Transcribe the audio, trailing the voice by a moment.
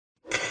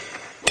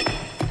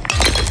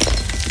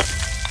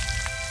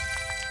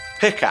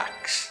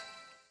Pickaxe.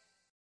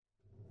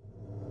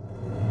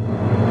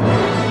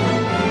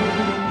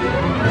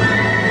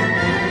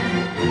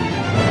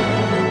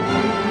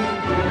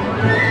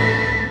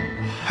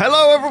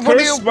 Hello, everybody.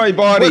 Curse my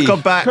body. Welcome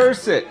back.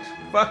 Curse it.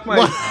 Fuck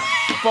my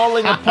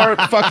falling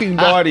apart fucking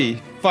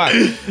body. Fuck.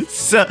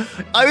 So,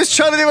 I was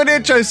trying to do an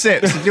intro,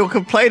 Sips, and you're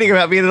complaining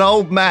about being an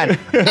old man.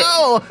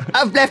 Oh,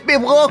 I've left my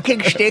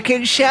walking stick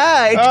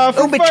inside.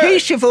 My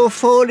teeth have all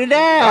fallen out.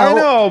 I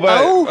know,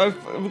 but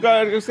I've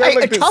got I ate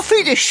like a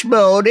toffee this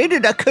morning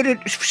and I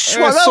couldn't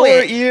swallow a sore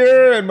it.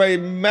 ear and my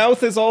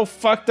mouth is all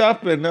fucked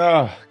up and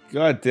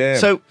god damn.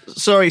 So,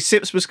 sorry,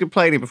 Sips was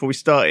complaining before we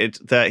started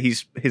that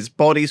his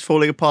body's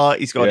falling apart.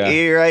 He's got an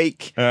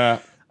earache.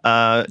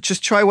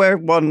 Just try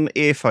wearing one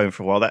earphone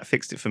for a while. That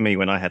fixed it for me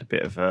when I had a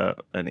bit of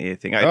an ear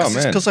thing.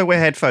 Because I wear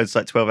headphones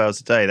like 12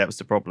 hours a day. That was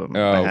the problem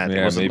I had.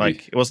 Yeah,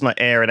 it wasn't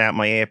like airing out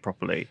my ear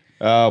properly.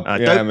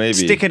 Don't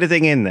stick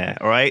anything in there,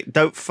 all right?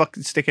 Don't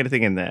fucking stick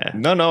anything in there.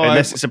 No.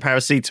 Unless it's a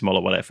paracetamol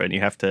or whatever, and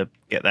you have to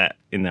get that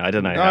in there. I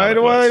don't know.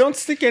 I don't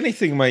stick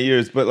anything in my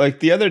ears, but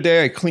like the other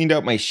day I cleaned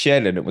out my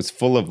shed and it was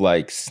full of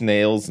like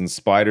snails and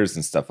spiders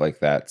and stuff like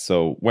that.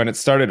 So when it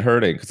started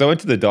hurting, because I went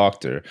to the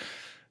doctor,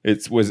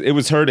 it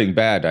was hurting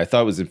bad. I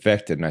thought it was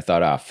infected, and I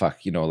thought, fuck,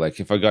 like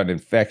if I got an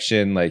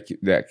infection, like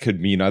that could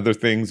mean other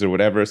things or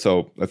whatever.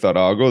 So I thought,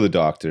 I'll go to the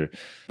doctor.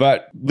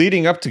 But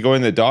leading up to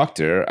going to the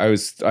doctor, I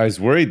was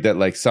worried that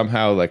like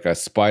somehow like a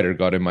spider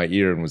got in my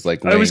ear and was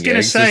like laying eggs or something.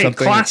 I was going to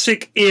say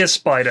classic ear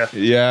spider.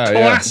 Yeah,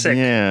 classic.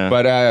 Yeah.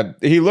 But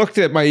he looked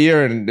at my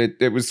ear and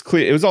it was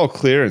clear. It was all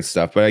clear and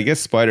stuff. But I guess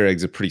spider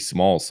eggs are pretty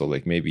small, so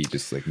like maybe he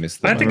just like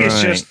missed them. I think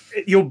it's just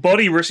your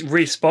body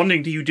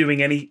responding to you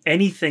doing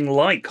anything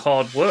like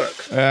hard work.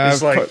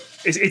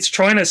 It's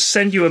trying to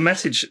send you a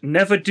message.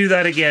 Never do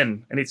that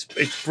again. And it's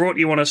brought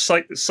you on a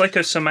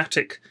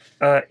psychosomatic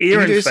ear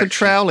infection. There's some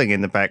troweling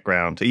in the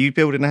background. Are you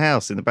building a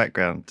house in the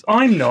background?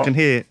 I'm not. I can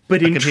hear.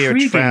 But I can hear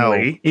a trowel.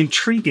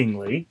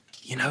 intriguingly,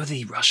 you know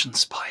the Russian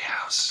spy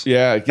house.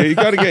 Yeah, you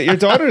got to get your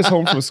daughter is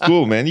home from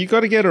school, man. You got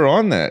to get her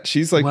on that.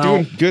 She's like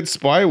doing good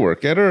spy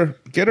work. Get her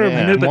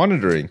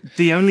monitoring.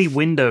 The only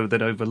window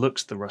that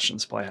overlooks the Russian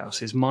spy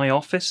house is my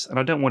office, and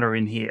I don't want her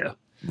in here.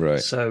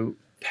 Right. So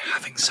they're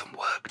having some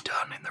work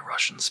done in the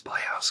Russian spy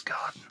house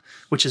garden,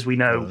 which, as we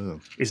know,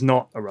 is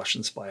not a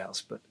Russian spy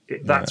house, but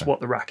that's what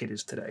the racket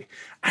is today.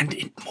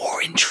 And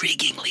more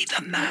intriguingly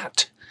than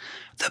that,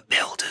 the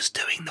builders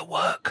doing the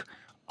work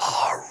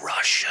are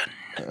Russian.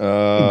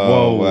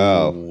 Oh,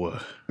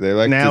 wow. They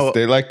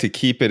like to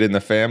keep it in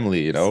the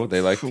family, They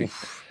like to.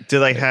 Do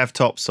they have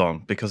tops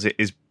on? Because it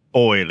is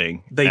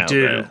boiling. They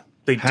do. There.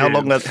 They How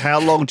do. How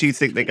long do you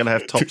think they're going to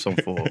have tops on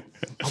for?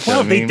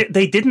 Well,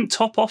 they didn't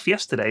top off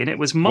yesterday, and it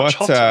was much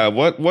hotter.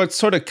 What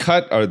sort of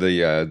cut are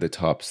the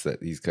tops that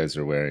these guys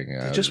are wearing?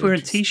 They're just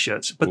wearing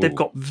t-shirts, but they've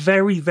got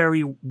very,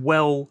 very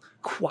well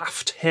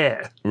coiffed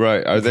hair.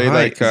 Right? Are they is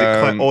it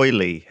quite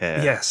oily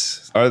hair?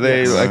 Yes. Are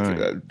they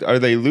are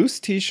they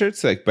loose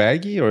t-shirts, like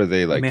baggy, or are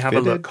they like? Let me have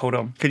fitted? a look. Hold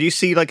on. Could you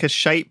see like a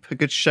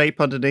good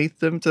shape underneath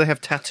them? Do they have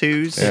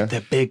tattoos? Yeah.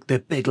 They're big. They're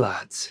big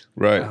lads.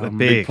 Right,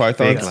 big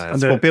pythons. Big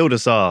lads. Well,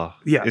 builders are.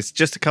 Yeah, it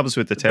just comes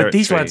with the territory. But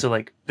these lads are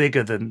like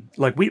bigger than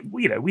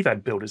we've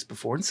had builders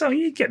before, and so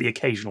you get the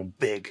occasional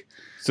big.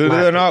 So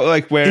they're not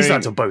like wearing. These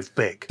lads are both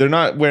big. They're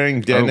not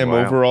wearing denim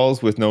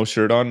overalls with no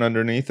shirt on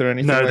underneath or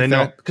anything. No, like they're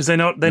not, because they're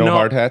not. They're no not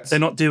hard hats. They're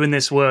not doing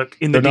this work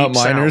in the deep deep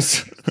miners.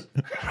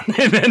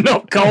 South. They're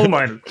not coal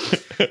miners.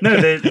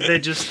 No, they're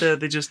just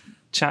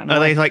chatting. Are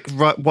they like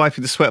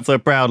wiping the sweat off their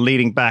brow,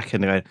 leaning back,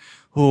 and going,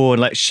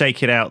 and like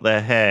shaking out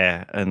their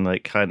hair, and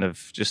like kind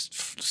of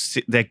just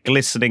their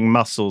glistening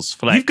muscles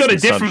flex? You've got a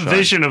different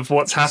vision of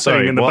what's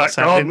happening in the back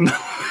garden.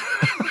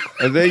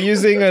 Are they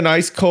using an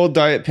ice cold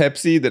Diet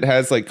Pepsi that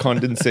has like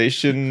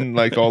condensation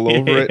like all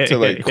over it to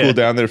like cool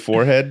down their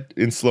forehead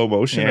in slow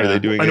motion? Yeah. Are they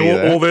doing and any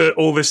of that?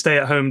 all the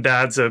stay-at-home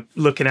dads are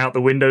looking out the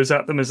windows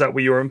at them? Is that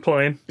what you're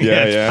implying?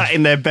 Yeah.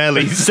 Patting their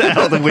bellies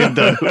out the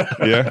window.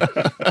 Yeah.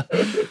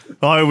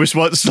 I was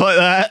once like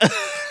that.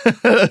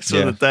 Those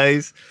were the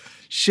days.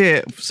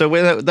 Shit. So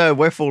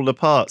we're falling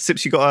apart.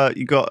 Sips, you got.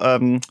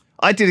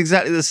 I did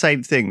exactly the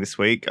same thing this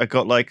week. I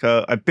got like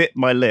I bit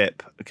my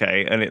lip,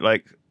 okay, and it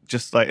like.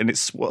 Just like, and it's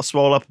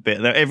swole up a bit.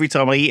 And every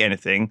time I eat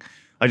anything,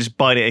 I just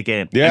bite it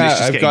again. Yeah,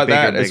 I've got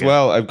that as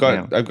well. I've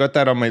got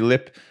that on my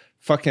lip.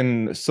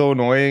 Fucking so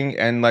annoying.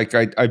 And like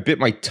I bit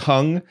my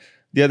tongue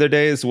the other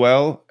day as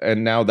well,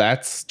 and now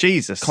that's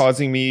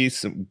causing me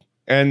some.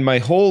 And my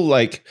whole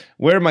like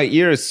where my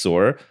ear is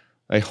sore,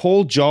 my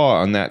whole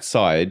jaw on that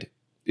side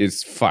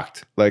is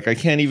fucked. Like I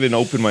can't even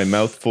open my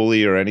mouth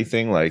fully or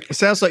anything. Like it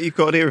sounds like you've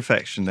got an ear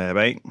infection there,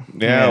 mate.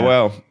 Yeah,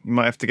 well, you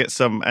might have to get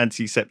some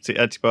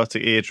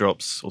antibiotic ear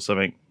drops or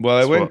something. Well,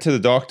 I went to the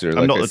doctor.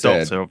 I'm not the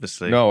doctor,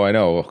 obviously. No, I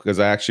know, because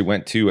I actually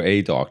went to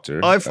a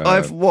doctor.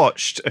 I've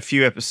watched a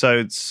few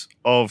episodes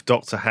of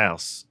Dr.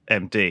 House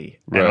MD,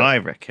 and I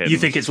reckon you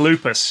think it's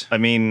lupus. I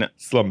mean,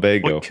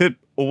 slumbago.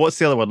 What's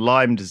the other one?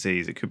 Lyme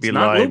disease. It could be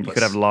Lyme. Lupus. You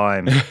could have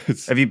Lyme.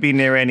 Have you been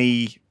near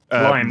any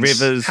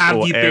rivers Have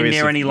or you been areas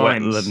near of any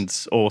limes?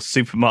 wetlands or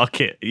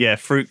supermarket? Yeah,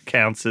 fruit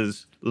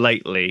counters.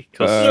 lately.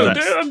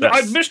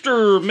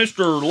 Mr.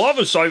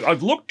 Lovis,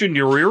 I've looked in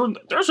your ear, and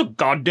there's a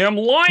goddamn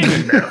lime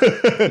in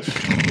there.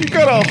 You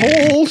got a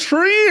whole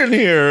tree in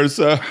here.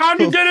 So how'd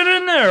you get it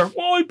in there?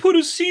 Well, I put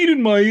a seed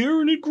in my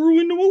ear and it grew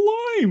into a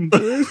lime.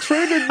 I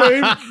traded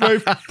my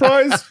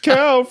prized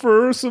cow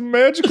for some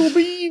magical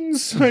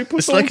beans. I put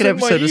it's like an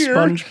episode of ear.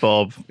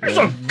 SpongeBob. There's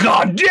a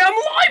goddamn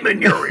lime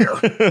in your ear.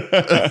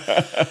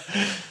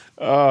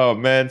 Oh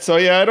man, so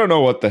yeah, I don't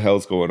know what the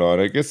hell's going on.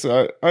 I guess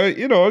I'm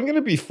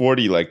gonna be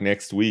 40 like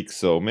next week,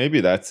 so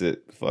maybe that's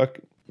it. Fuck,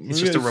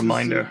 it's just a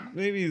reminder.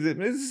 Maybe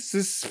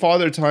this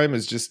father time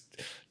is just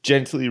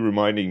gently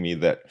reminding me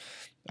that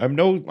I'm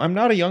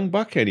not a young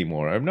buck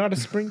anymore. I'm not a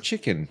spring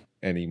chicken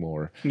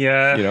anymore.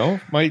 Yeah,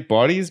 my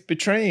body is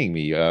betraying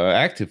me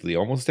actively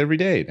almost every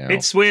day now.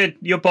 It's weird.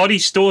 Your body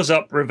stores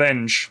up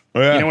revenge.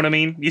 Oh, yeah. You know what I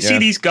mean? You see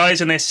these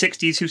guys in their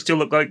 60s who still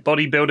look like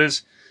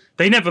bodybuilders.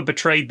 They never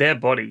betrayed their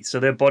body, so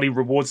their body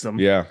rewards them.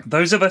 Yeah.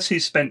 Those of us who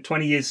spent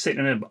 20 years sitting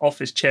in an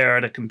office chair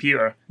at a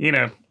computer,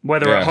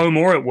 whether at home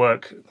or at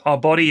work, our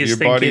body is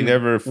thinking,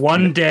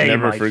 one day,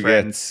 my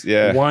forgets. friend,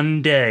 yeah.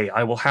 one day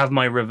I will have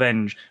my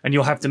revenge, and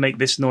you'll have to make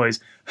this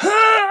noise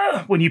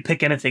when you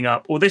pick anything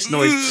up, or this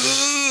noise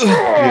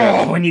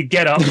when you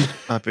get up.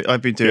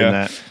 I've been doing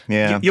that.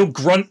 Yeah. You'll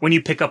grunt when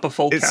you pick up a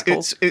full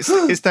cackle.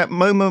 It's that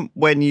moment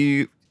when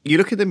you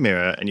look in the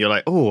mirror and you're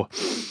like, oh,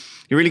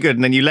 you're really good,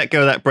 and then you let go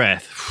of that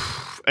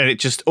breath, and it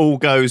just all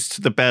goes to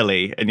the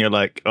belly, and you're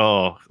like,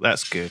 oh,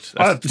 that's good.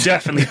 I've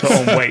definitely put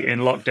on weight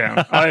in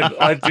lockdown.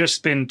 I've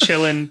just been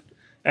chilling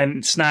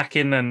and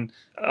snacking, and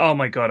oh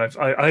my god,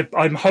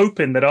 I'm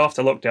hoping that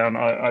after lockdown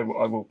I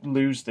will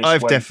lose this.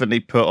 I've weight. definitely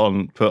put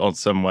on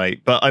some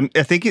weight, but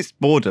I think it's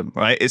boredom,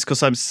 right? It's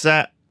because I'm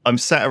sat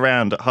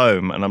around at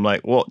home, and I'm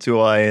like, what do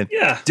I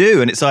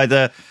do? And it's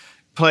either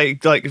play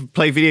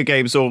video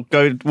games or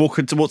go walk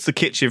towards the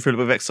kitchen for a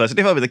little bit of exercise. And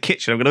if I'm in the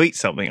kitchen, I'm going to eat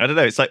something. I don't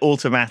know. It's like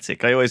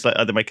automatic. I always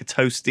either make a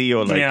toasty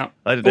or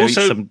I don't know.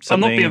 Also, eat something. I'm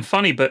not being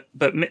funny, but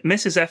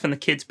Mrs. F and the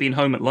kids being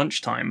home at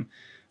lunchtime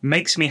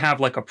makes me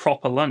have like a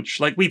proper lunch.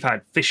 Like we've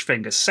had fish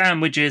finger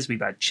sandwiches, we've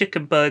had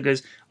chicken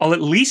burgers. I'll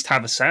at least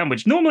have a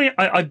sandwich. Normally,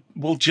 I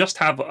will just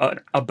have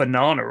a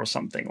banana or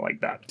something like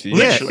that. Jeez.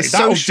 Literally, yeah,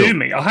 that'll social. do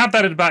me. I'll have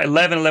that at about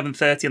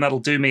 11:30, and that'll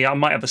do me. I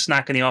might have a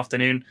snack in the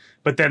afternoon,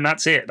 but then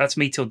that's it. That's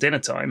me till dinner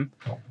time.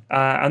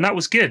 And that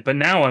was good. But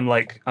now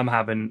I'm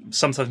having,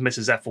 sometimes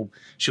Mrs. F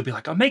she'll be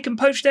like, I'm making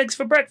poached eggs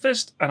for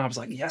breakfast. And I was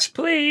like, yes,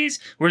 please.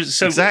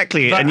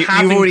 Exactly. And you've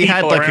already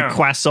had like a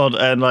croissant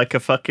and like a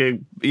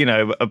fucking,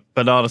 a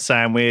banana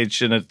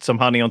sandwich and some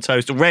honey on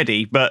toast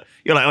already. But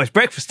you're like, oh, it's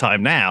breakfast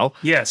time now.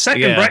 Yeah,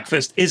 second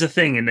breakfast is a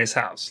thing in this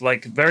house.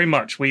 Like very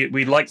much. We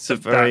like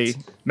that.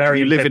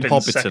 Mary and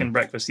Pippin's second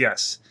breakfast,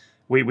 yes.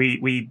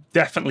 We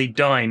definitely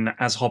dine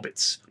as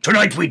hobbits.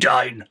 Tonight we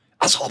dine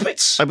as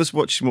hobbits.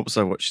 What was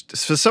I watching?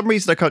 For some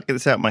reason, I can't get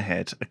this out of my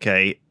head.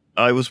 Okay.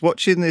 I was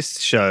watching this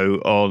show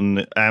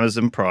on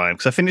Amazon Prime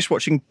because I finished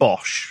watching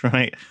Bosch,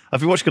 right?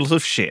 I've been watching a lot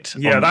of shit.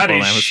 Yeah, that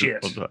is Amazon,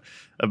 shit.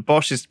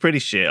 Bosch is pretty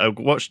shit. I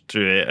watched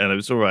through it and it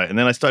was all right. And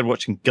then I started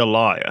watching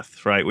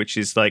Goliath, right? Which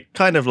is like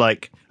kind of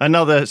like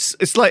another.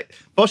 It's like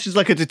Bosch is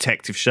like a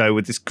detective show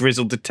with this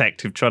grizzled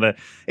detective trying to,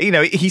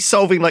 he's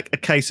solving like a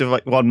case of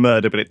like one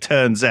murder, but it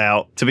turns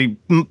out to be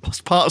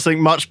part of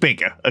something much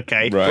bigger.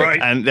 Okay,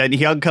 right. And then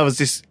he uncovers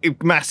this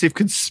massive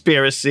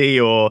conspiracy,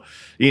 or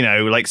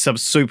like some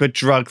super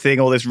drug thing,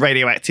 or this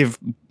radioactive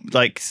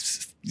like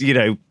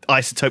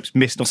isotopes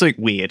missing or something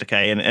weird,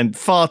 okay, and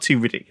far too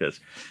ridiculous.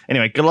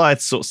 Anyway,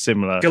 Goliath's sort of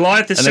similar.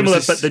 Goliath is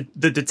similar, but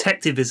the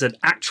detective is an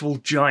actual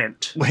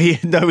giant.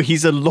 No,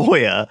 he's a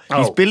lawyer.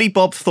 He's Billy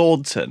Bob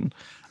Thornton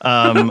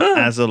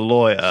as a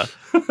lawyer,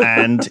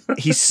 and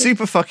he's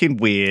super fucking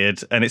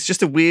weird, and it's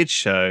just a weird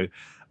show.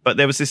 But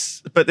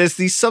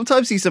there's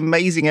sometimes these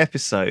amazing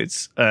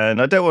episodes,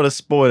 and I don't want to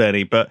spoil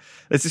any, but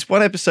there's this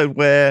one episode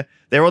where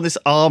they're on this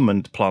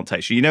almond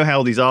plantation. You know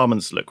how these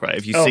almonds look, right?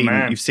 If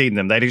you've seen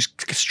them, they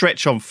just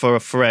stretch on for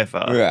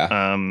forever.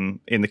 Yeah.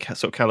 In the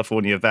sort of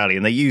California Valley,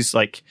 and they use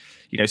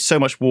so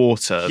much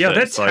water. Yeah,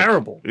 that's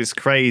terrible. It's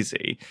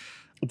crazy.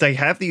 They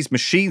have these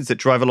machines that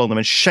drive along them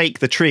and shake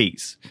the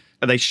trees,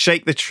 and they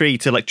shake the tree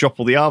to like drop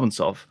all the almonds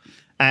off.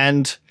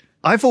 And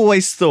I've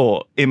always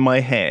thought in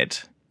my head,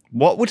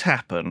 what would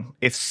happen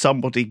if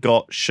somebody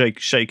got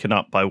shaken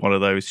up by one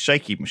of those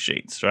shaky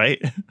machines, right?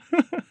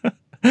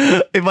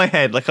 In my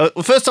head, like the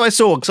first time I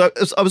saw it,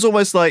 because I was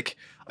almost like,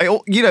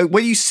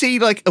 when you see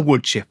like a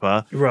wood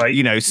chipper,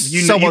 right?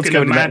 Someone's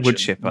going to that wood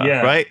chipper,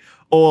 right?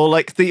 Or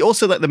like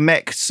the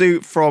mech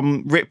suit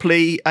from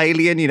Ripley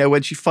Alien,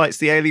 when she fights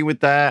the alien with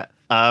that.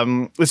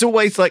 There's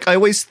always I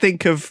always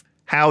think of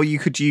how you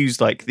could use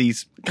like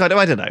these kind of,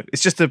 I don't know.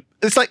 It's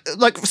like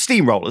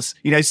steamrollers.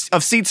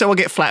 I've seen someone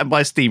get flattened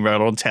by a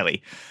steamroller on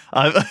telly. Do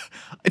you know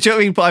what I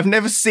mean? But I've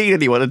never seen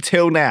anyone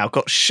until now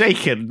got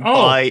shaken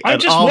by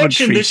an almond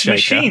tree shaker. I'm just watching this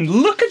machine.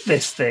 Look at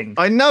this thing.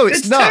 I know,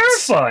 it's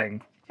nuts.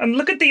 Terrifying. And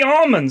look at the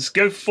almonds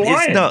go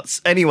flying. It's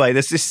nuts. Anyway,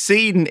 there's this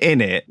scene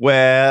in it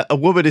where a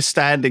woman is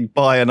standing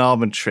by an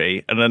almond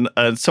tree and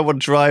someone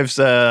drives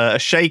a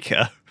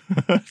shaker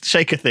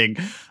shaker thing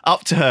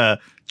up to her,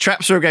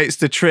 traps her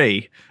against a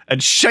tree,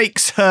 and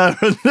shakes her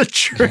and the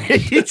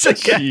tree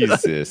together.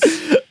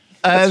 Jesus.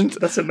 And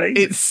that's amazing.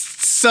 It's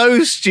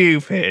so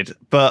stupid,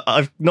 but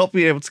I've not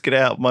been able to get it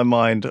out of my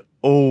mind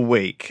all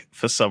week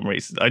for some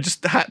reason. I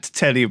just had to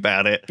tell you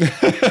about it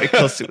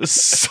because it was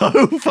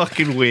so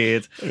fucking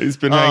weird. He's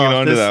been hanging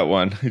on to that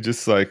one. He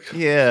just like...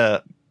 Yeah.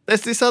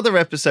 There's this other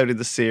episode of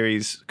the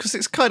series, because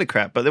it's kind of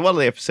crap, but one of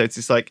the episodes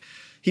is like,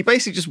 he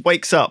basically just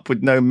wakes up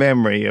with no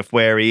memory of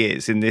where he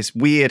is in this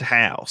weird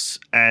house.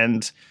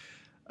 And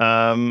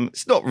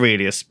it's not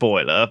really a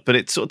spoiler, but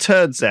it sort of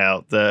turns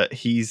out that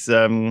he's...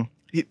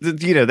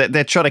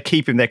 they're trying to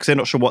keep him there because they're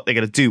not sure what they're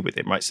going to do with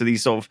him, right? So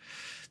these sort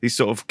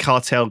of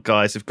cartel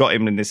guys have got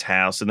him in this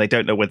house, and they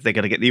don't know whether they're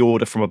going to get the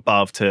order from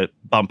above to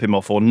bump him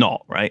off or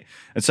not, right?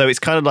 And so it's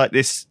kind of like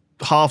this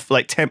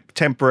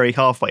temporary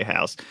halfway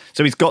house.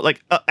 So he's got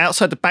like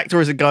outside the back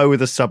door is a guy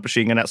with a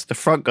submachine gun, outside the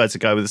front guy's a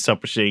guy with a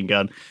submachine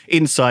gun.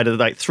 Inside are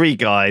like three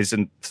guys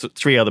and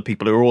three other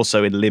people who are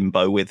also in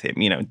limbo with him.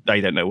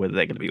 They don't know whether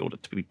they're going to be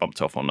ordered to be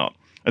bumped off or not.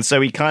 And so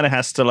he kind of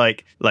has to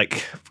like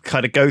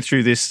kind of go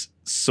through this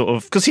sort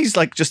of, because he's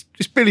like just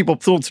Billy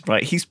Bob Thornton,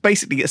 right? He's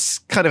basically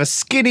kind of a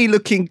skinny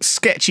looking,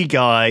 sketchy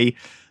guy.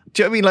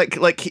 Do you know what I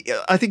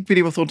mean? I think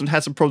Billy Bob Thornton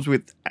had some problems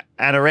with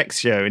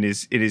anorexia in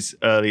his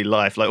early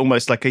life. Like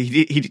almost like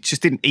he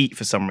just didn't eat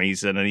for some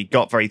reason, and he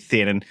got very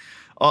thin. And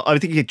I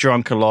think he get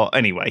drunk a lot.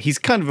 Anyway, he's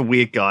kind of a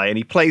weird guy, and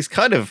he plays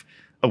kind of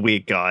a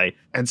weird guy.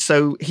 And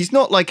so he's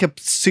not like a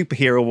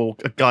superhero or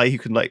a guy who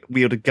can like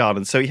wield a gun.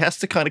 And so he has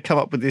to kind of come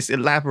up with this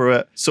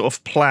elaborate sort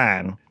of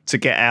plan to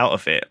get out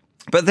of it.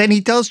 But then he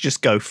does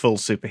just go full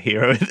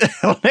superhero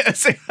on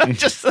it.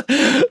 Just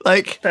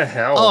like the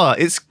hell. Oh,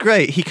 it's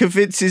great. He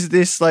convinces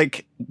this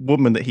like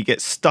woman that he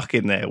gets stuck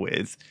in there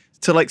with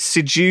to like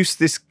seduce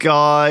this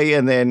guy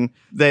and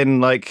then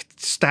like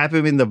stab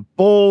him in the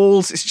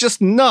balls. It's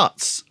just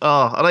nuts.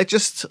 And I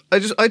just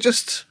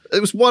it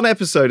was one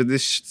episode of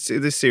this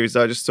series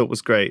that I just thought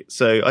was great.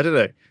 So I don't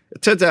know.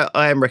 It turns out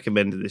I am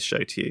recommending this show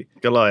to you,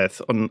 Goliath,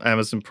 on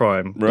Amazon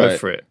Prime. Right. Go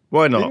for it.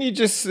 Why not? Didn't you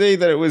just say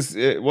that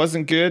it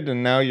wasn't good,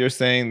 and now you're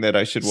saying that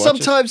I should watch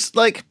Sometimes, it?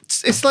 Like,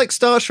 it's like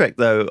Star Trek,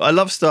 though. I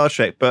love Star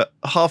Trek, but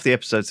half the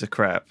episodes are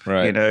crap.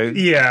 Right.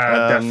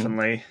 Yeah,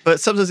 definitely. But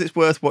sometimes it's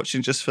worth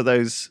watching just for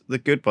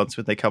the good ones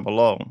when they come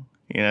along.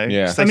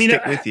 Yeah.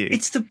 Stick with you.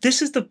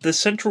 This is the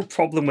central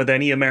problem with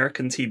any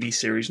American TV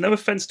series. No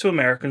offense to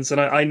Americans,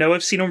 and I know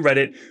I've seen on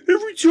Reddit,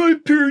 every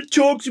time Perry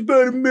talks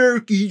about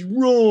America, he's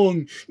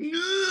wrong.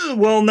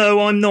 Well,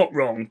 no, I'm not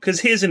wrong, because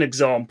here's an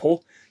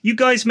example. You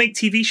guys make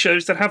TV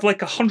shows that have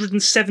like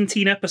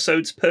 117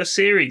 episodes per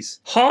series.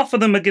 Half of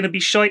them are going to be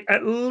shite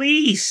at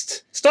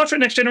least. Star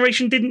Trek Next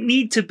Generation didn't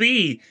need to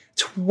be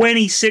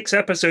 26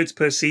 episodes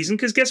per season,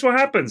 because guess what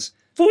happens?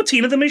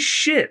 14 of them is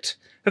shit.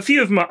 A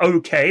few of them are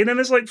okay, and then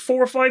there's like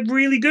 4 or 5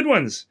 really good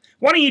ones.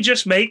 Why don't you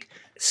just make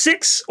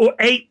 6 or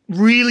 8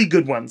 really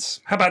good ones?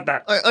 How about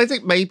that? I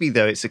think maybe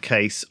though it's a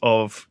case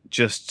of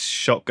just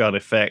shotgun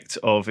effect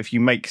of if you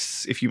make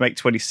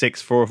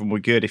 26, 4 of them were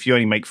good. If you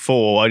only make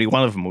 4, only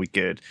 1 of them will be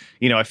good.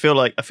 I feel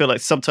like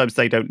sometimes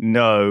they don't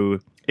know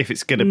if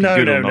it's going to be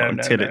good or not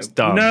until it's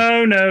done.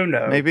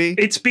 No. Maybe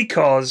it's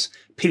because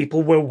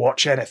people will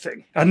watch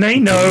anything, and they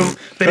know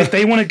that if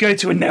they want to go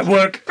to a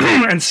network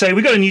and say,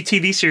 we got a new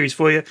TV series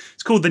for you,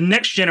 it's called The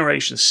Next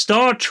Generation,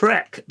 Star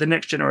Trek The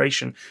Next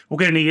Generation, we're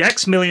going to need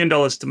X million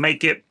dollars to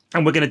make it,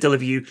 and we're going to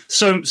deliver you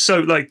so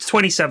like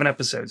 27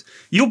 episodes.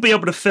 You'll be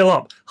able to fill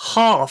up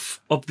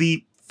half of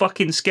the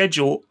fucking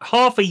schedule,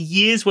 half a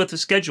year's worth of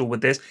schedule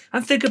with this,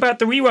 and think about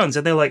the reruns.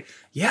 And they're like,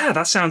 yeah,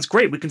 that sounds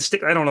great, we can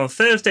stick that on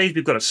Thursdays,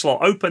 we've got a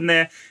slot open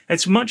there.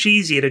 It's much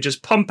easier to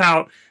just pump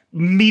out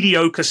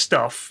mediocre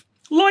stuff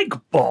like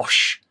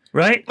Bosch,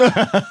 right?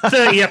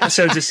 30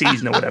 episodes a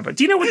season or whatever.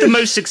 Do you know what the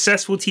most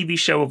successful TV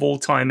show of all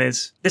time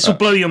is? This will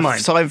blow your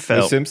mind.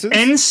 Seinfeld. The Simpsons?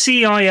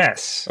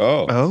 NCIS.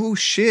 Oh,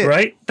 shit.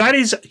 Right? That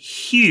is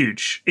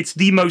huge. It's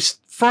the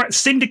most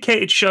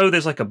syndicated show.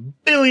 There's like 1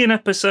 billion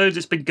episodes.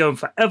 It's been going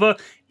forever.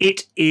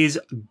 It is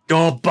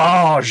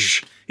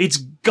garbage. It's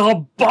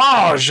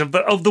garbage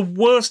of the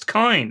worst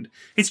kind.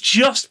 It's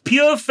just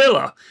pure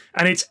filler,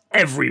 and it's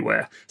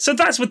everywhere. So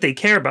that's what they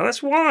care about.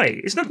 That's why.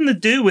 It's nothing to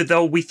do with,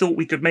 we thought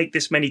we could make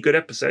this many good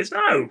episodes.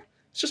 No.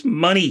 It's just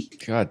money.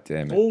 God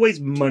damn it. Always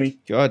money.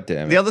 God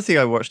damn it. The other thing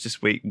I watched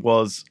this week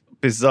was,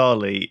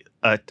 bizarrely,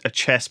 a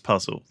chess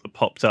puzzle that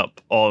popped up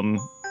on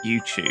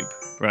YouTube,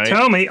 right?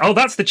 Tell me. Oh,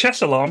 that's the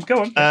chess alarm.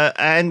 Go on.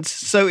 And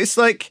so it's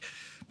like,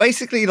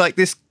 basically like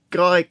this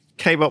guy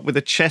came up with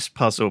a chess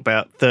puzzle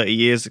about 30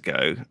 years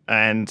ago,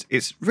 and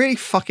it's really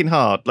fucking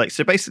hard. Like,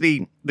 so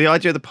basically the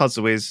idea of the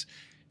puzzle is,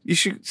 you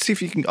should see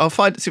if you can.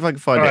 See if I can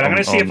find it. All right, I'm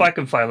going to see if I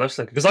can find it,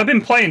 because I've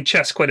been playing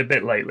chess quite a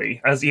bit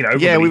lately, as you know.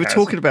 Yeah, we were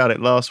talking about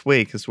it last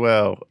week as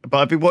well. But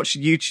I've been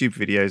watching YouTube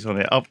videos on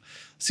it. I'll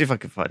see if I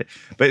can find it.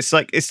 But it's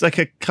like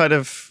a kind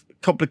of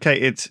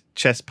complicated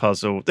chess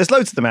puzzle. There's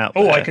loads of them out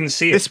there. Oh, I can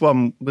see it. This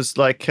one was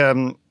like,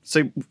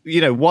 so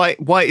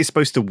white is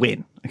supposed to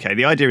win. Okay,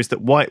 the idea is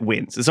that white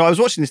wins. And so I was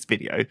watching this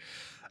video,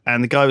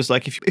 And the guy was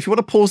like, if you want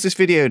to pause this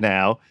video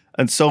now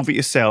and solve it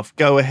yourself,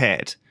 go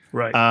ahead.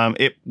 Right.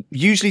 It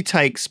usually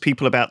takes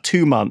people about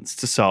 2 months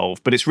to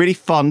solve, but it's really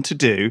fun to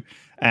do.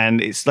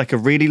 And it's like a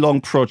really long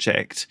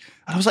project.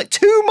 And I was like,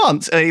 2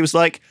 months? And he was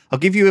like, I'll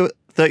give you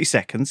 30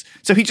 seconds.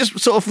 So he just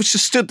sort of was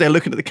just stood there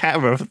looking at the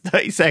camera for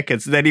 30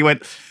 seconds. And then he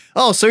went,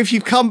 oh, so if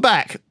you've come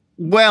back,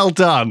 well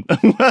done.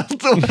 Well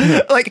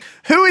done. Like,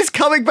 who is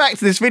coming back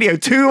to this video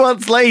 2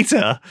 months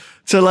later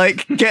to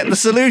like get the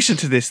solution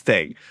to this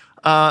thing?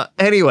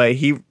 Anyway,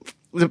 he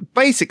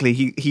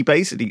basically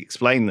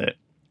explained that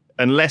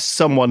unless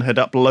someone had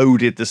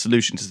uploaded the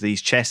solution to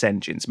these chess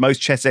engines, most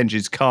chess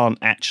engines can't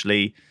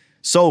actually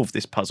solve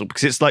this puzzle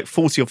because it's like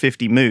 40 or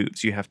 50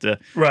 moves you have to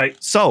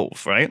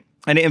solve, right?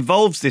 And it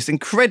involves this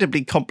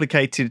incredibly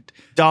complicated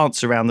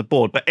dance around the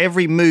board, but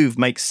every move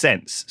makes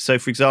sense. So,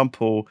 for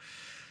example,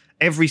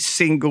 every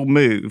single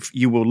move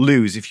you will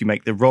lose if you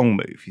make the wrong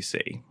move, you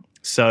see.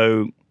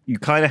 So you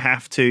kind of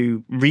have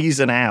to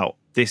reason out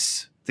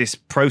this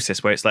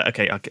process where it's like,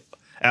 okay, out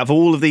of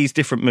all of these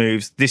different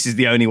moves, this is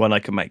the only one I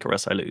can make or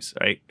else I lose,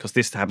 right? Because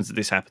this happens and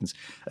this happens.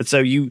 And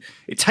so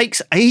it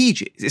takes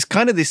ages. It's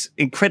kind of this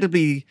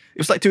incredibly, it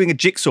was like doing a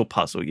jigsaw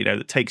puzzle,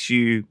 that takes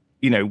you,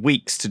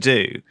 weeks to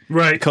do.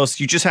 Right. Because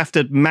you just have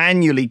to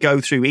manually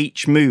go through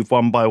each move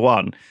one by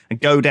one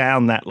and go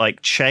down that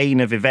like chain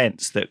of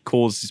events that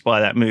causes by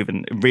that move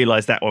and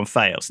realize that one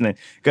fails. And then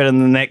go to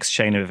the next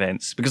chain of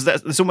events because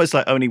there's almost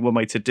like only one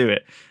way to do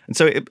it. And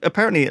so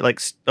apparently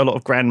like a lot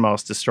of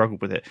grandmasters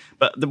struggled with it.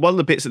 But one of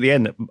the bits at the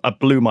end that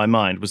blew my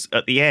mind was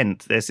at the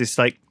end, there's this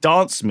like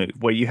dance move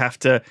where you have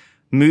to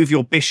move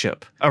your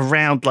bishop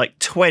around like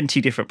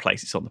 20 different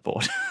places on the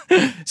board.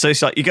 So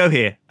it's like you go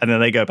here and then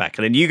they go back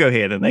and then you go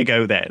here and then they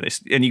go there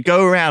and you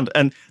go around.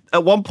 And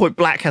at one point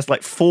black has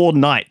like 4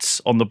 knights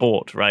on the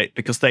board, right?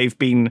 Because they've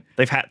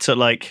had to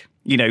like,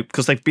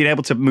 because they've been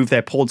able to move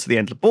their pawn to the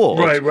end of the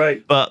board.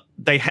 Right. But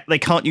they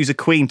can't use a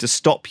queen to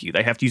stop you.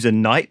 They have to use a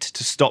knight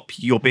to stop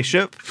your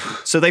bishop.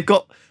 So they've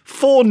got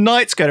 4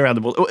 knights going around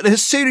the board.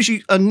 As soon as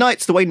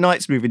the way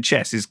knights move in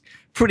chess is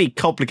pretty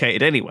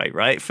complicated anyway,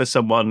 right? For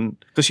someone,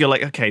 because you're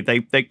like, okay,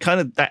 they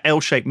kind of, that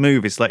L-shaped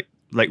move is like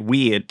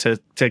weird to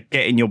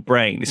get in your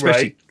brain,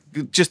 especially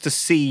just to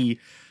see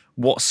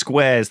what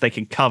squares they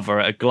can cover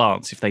at a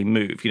glance if they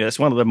move. It's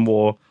one of the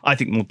more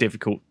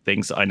difficult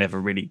things that I never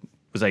really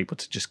was able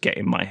to just get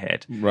in my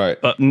head. Right.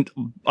 But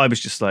I was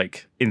just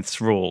like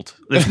enthralled.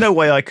 There's no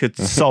way I could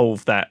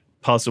solve that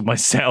puzzle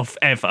myself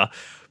ever,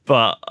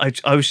 but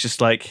I was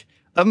just like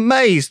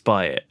amazed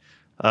by it.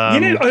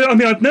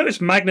 I've noticed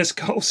Magnus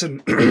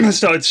Carlsen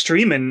started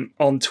streaming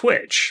on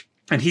Twitch,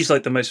 and he's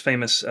like the most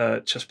famous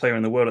chess player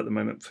in the world at the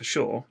moment for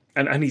sure,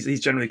 and he's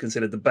generally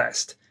considered the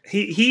best.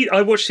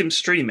 I watched him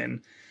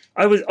streaming.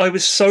 I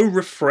was so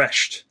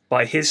refreshed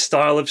by his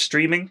style of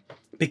streaming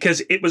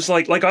because it was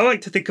like I like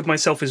to think of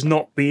myself as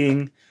not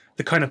being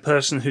the kind of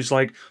person who's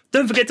like,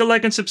 don't forget to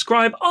like and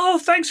subscribe. Oh,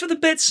 thanks for the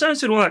bits,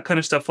 and all that kind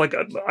of stuff. Like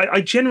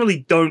I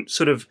generally don't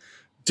sort of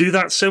do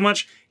that so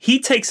much. He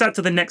takes that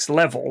to the next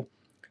level.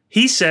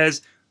 He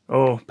says,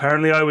 oh,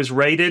 apparently I was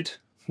raided.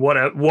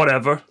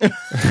 Whatever. It's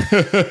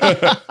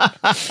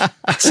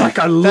like,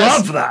 I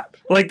love that.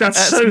 Like,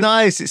 that's so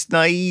nice. It's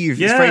naive.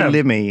 Yeah. It's very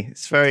limmy.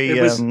 It's very...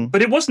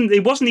 But it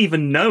wasn't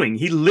even knowing.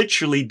 He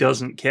literally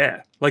doesn't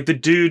care. Like, the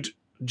dude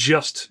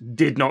just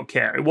did not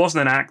care. It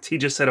wasn't an act. He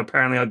just said,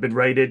 apparently I'd been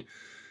raided.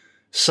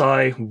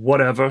 Sigh,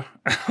 whatever.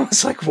 I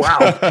was like, wow.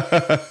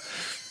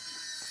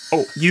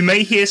 Oh, you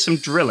may hear some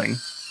drilling.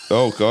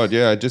 Oh, God,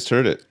 yeah, I just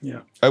heard it. Yeah.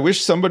 I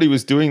wish somebody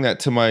was doing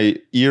that to my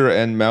ear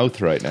and mouth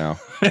right now.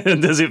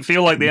 Does it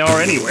feel like they are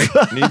anyway?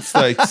 It needs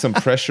like some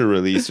pressure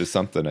release or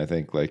something, I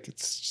think. Like,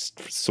 it's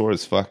just sore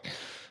as fuck.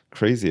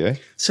 Crazy, eh?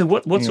 So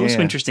what's also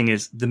interesting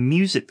is the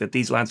music that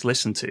these lads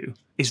listen to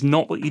is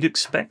not what you'd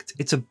expect.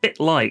 It's a bit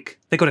like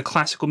they got a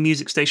classical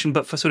music station,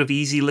 but for sort of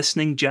easy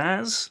listening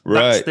jazz.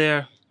 Right. That's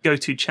their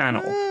go-to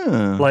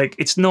channel. Like,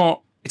 it's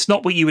not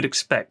what you would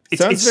expect. It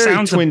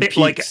sounds a bit Peaks.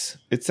 like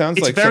it sounds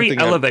it's like very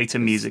something elevator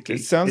music. It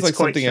sounds like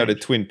something out of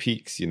Twin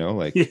Peaks,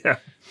 like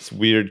this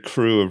weird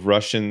crew of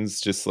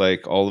Russians just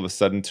like all of a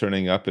sudden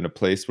turning up in a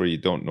place where you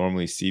don't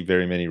normally see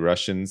very many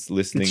Russians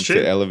listening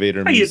to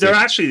elevator music.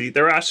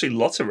 There are actually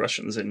lots of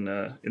Russians in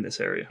this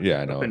area.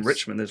 Yeah, I know. Up in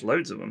Richmond, there's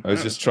loads of them. I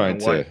was just trying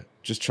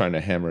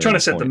to hammer. Trying to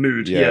set the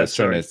mood. Yeah,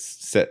 trying to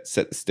set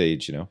the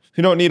stage. You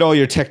don't need all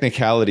your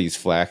technicalities,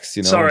 Flax.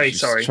 Sorry.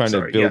 Trying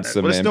to build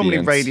some. Well, it's normally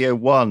Radio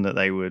 1 that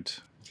they would.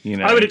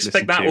 I would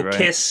expect that, or right?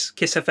 Kiss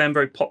FM,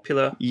 very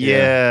popular.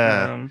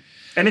 Yeah.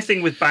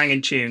 Anything with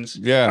banging tunes.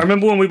 Yeah. I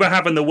remember when we were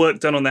having the work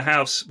done on the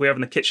house, we were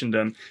having the kitchen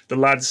done, the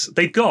lads,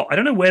 I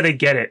don't know where they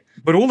get it,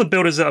 but all the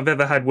builders that I've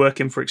ever had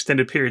working for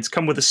extended periods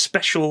come with a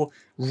special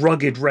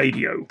rugged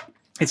radio.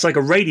 It's like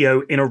a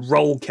radio in a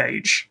roll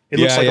cage. It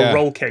looks like a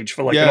roll cage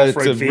for like an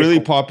off-road vehicle. It's really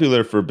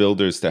popular for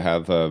builders to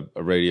have a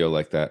radio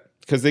like that.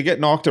 Because they get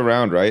knocked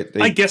around, right?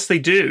 I guess they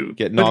do.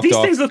 Get knocked off. But these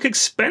things look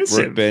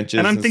expensive. Workbenches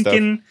and I'm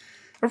thinking... Stuff.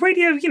 a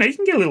radio, you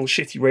can get a little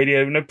shitty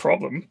radio, no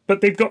problem.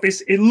 But they've got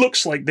this, it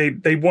looks like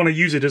they want to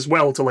use it as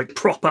well to like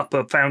prop up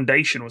a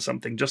foundation or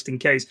something, just in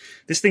case.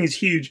 This thing is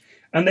huge.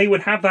 And they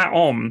would have that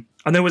on.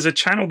 And there was a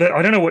channel that,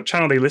 I don't know what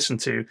channel they listened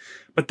to,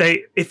 but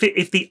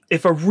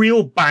if a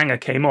real banger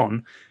came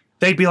on,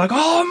 they'd be like,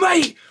 oh,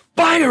 mate,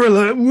 banger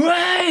alert,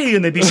 way!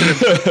 And they'd be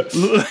sort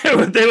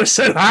of, they were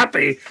so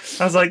happy.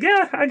 I was like,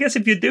 yeah, I guess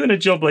if you're doing a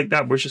job like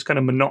that where it's just kind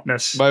of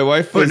monotonous, my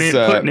wife was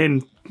putting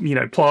in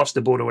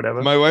plasterboard or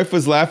whatever. My wife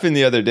was laughing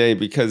the other day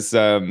because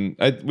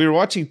we were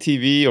watching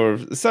TV or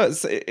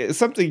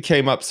something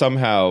came up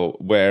somehow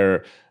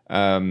where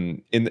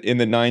in the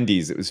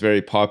 90s it was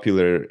very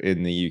popular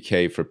in the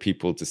UK for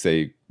people to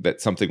say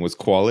that something was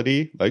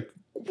quality, like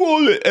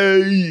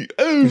quality,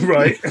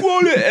 right?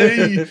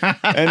 Quality,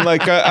 and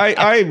like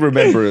I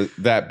remember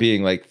that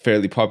being like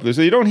fairly popular.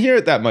 So you don't hear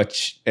it that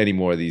much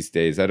anymore these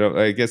days.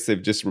 I guess they've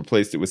just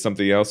replaced it with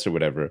something else or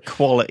whatever.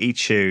 Quality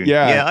tune.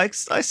 Yeah, I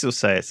still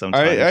say it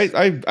sometimes.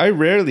 I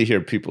rarely hear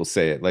people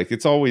say it. Like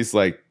it's always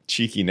like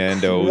cheeky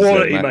Nando's.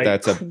 Quality, mate.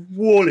 That's a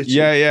quality.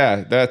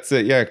 Yeah, that's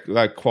it. Yeah,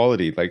 like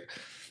quality. Like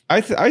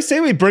I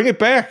say we bring it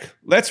back.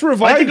 Let's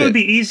revive it. I think it would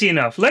be easy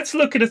enough. Let's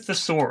look at a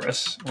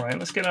thesaurus, right?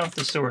 Let's get our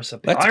thesaurus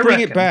up here. Let's bring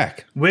it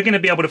back. We're going to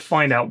be able to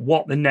find out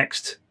what the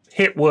next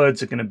hit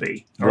words are going to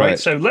be. All right.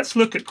 So let's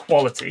look at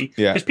quality.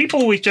 Yeah. Because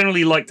people always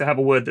generally like to have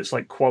a word that's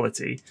like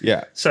quality.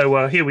 Yeah.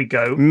 So here we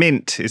go.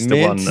 Mint is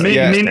the one.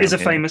 Mint is a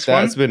famous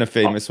one. That's been a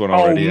famous one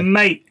already. Oh,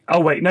 mate.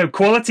 Oh, wait. No,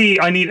 quality.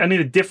 I need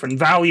a different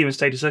value and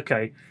status.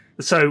 Okay.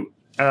 So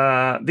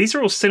these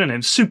are all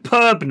synonyms.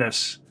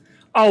 Superbness.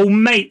 Oh,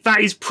 mate, that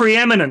is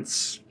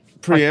preeminence.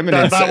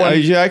 Preeminence. That one.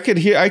 I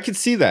could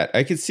see that.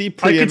 I could see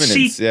preeminence. I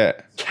could see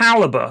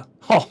caliber.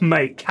 Oh,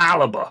 mate,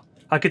 caliber.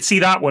 I could see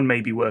that one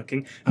maybe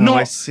working.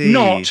 Not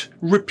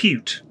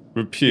repute.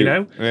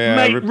 Repute. Yeah,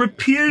 mate,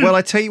 repute. Well,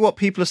 I tell you what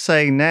people are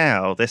saying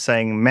now. They're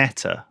saying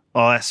meta.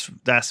 Oh,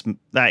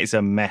 that is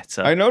a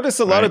meta. I notice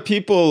a lot of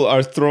people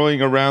are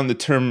throwing around the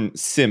term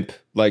simp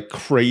like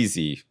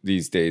crazy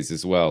these days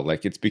as well.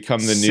 Like it's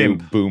become the new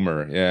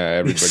boomer. Yeah,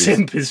 everybody.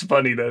 Simp is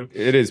funny though.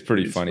 It is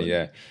pretty funny,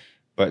 yeah.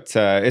 But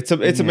it's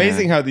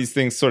amazing how these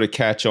things sort of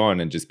catch on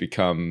and just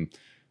become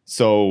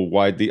so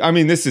widely. I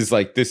mean, this is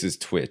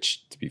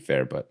Twitch, to be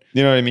fair, but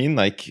you know what I mean?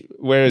 Like,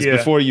 whereas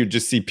before you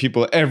just see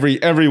people,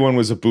 everyone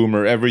was a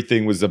boomer,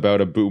 everything was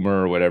about a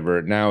boomer or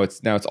whatever. Now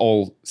it's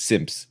all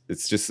simps.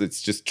 It's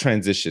just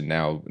transition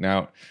now.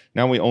 Now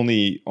we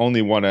only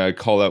want to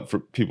call out for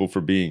people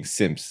for being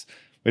simps.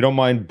 We don't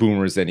mind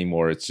boomers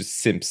anymore. It's just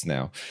simps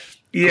now.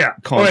 Yeah.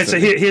 All right. So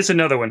here's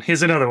another one.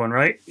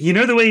 Right? You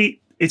know the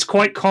way it's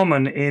quite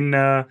common in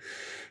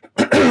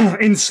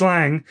in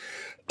slang.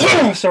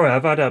 Sorry,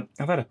 I've had a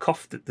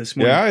cough this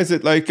morning. Yeah,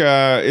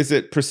 is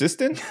it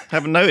persistent?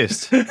 Haven't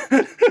noticed. I'm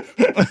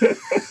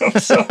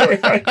sorry,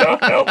 I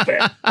can't help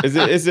it.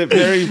 Is it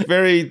very,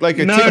 very like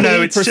a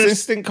it's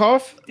persistent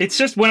cough? It's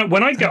just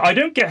when I go, I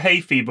don't get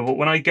hay fever, but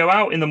when I go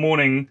out in the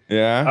morning,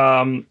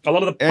 a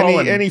lot of the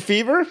pollen. Any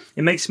fever?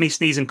 It makes me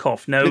sneeze and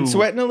cough. No. Been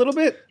sweating a little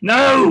bit?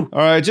 No. All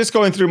right, just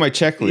going through my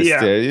checklist.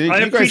 Yeah, you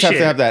guys have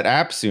to have that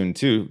app soon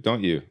too,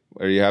 don't you?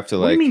 Or you have to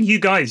What do you mean, you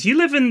guys? You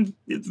live in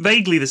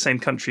vaguely the same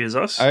country as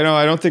us. I know.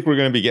 I don't think we're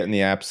going to be getting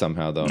the app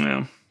somehow, though.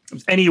 No.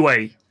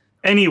 Anyway,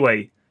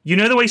 you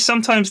know the way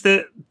sometimes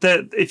that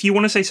if you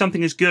want to say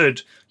something is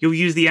good, you'll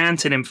use the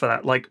antonym for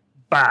that, like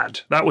bad.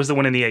 That was the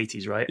one in the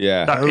 80s, right?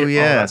 Yeah.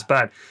 That's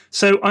bad.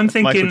 So I'm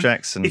thinking,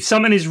 if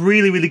something is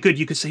really, really good,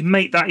 you could say,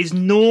 mate, that is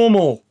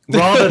normal,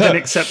 rather than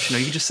exceptional.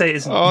 You just say it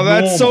is normal.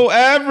 That's so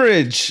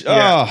average.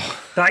 Yeah. Oh.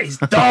 That is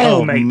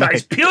dull, mate. That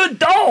is pure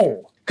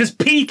dull. Because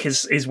peak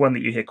is one that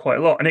you hear quite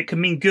a lot, and it can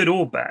mean good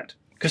or bad.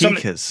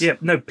 Peakers.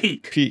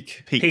 Peak.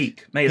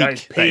 Peak. Mate, that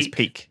is peak. That is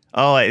peak.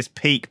 Oh, it is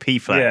peak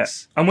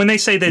P-flex. Yeah. And when they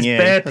say there's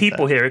bare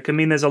people here, it can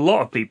mean there's a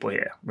lot of people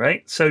here,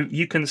 right? So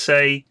you can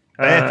say...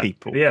 Bare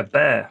people? Yeah,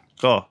 bare.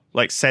 Oh,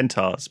 like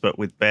centaurs, but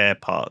with bare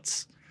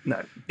parts. No,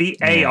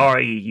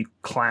 B-A-R-E, you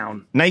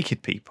clown.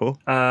 Naked people.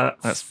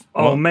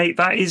 Mate,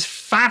 that is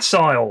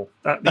facile.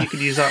 You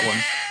could use that one.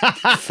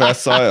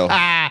 Facile.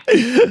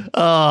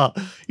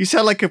 You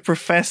sound like a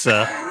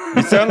professor.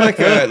 You sound like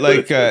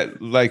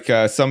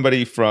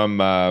somebody from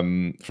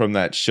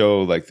that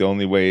show. Like the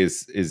only way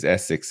is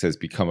Essex has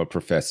become a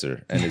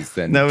professor and is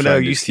then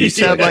you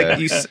sound like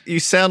you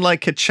sound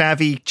like a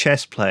chavvy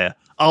chess player.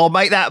 Oh,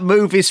 mate, that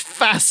move is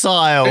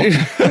facile. That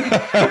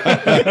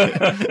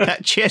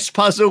chess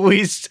puzzle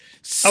is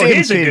simping. Oh,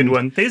 here's a good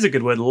one. Here's a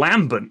good word.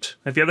 Lambent.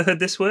 Have you ever heard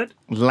this word?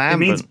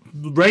 Lambent. It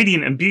means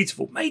radiant and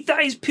beautiful. Mate,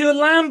 that is pure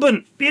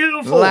lambent.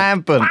 Beautiful.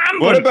 Lambent.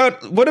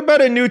 What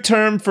about a new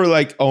term for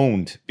like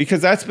owned? Because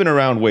that's been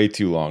around way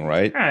too long,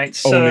 right? All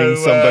right. Owning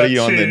somebody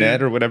on the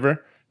net or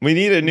whatever. We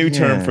need a new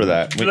term for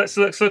that. Let's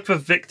look for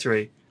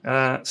victory.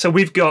 So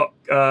we've got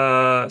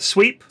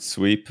sweep.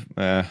 What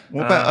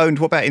about owned?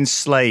 What about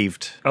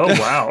enslaved? Oh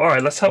wow! All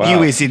right, let's help.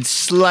 You is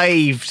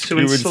enslaved. You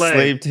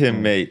enslaved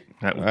him, mate.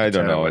 That would I be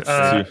don't know.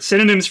 terrible. It's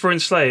Synonyms for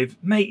enslaved.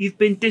 Mate, you've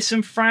been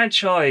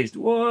disenfranchised.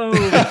 Whoa.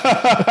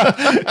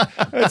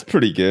 that's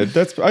pretty good.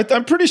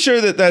 I'm pretty sure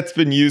that's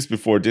been used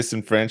before.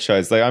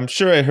 Disenfranchised. Like I'm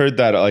sure I heard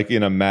that like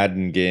in a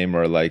Madden game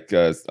or like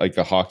a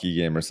hockey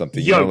game or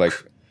something. Yoke. You know, like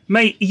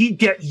mate, you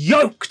get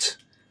yoked,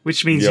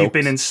 which means you've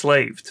been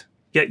enslaved.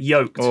 Get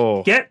yoked.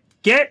 Oh.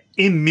 Get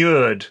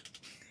immured.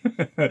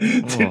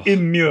 To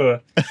immure.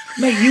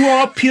 Mate, you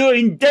are pure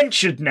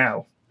indentured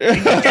now. That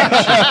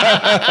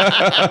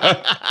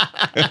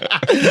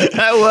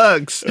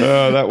works.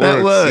 Oh, that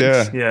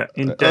works. Yeah,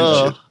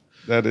 indentured.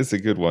 That is a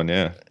good one.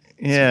 Yeah.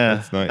 Yeah,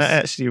 That's nice. that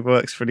actually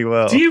works pretty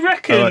well. Do you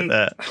reckon I like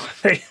that?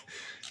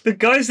 the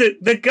guys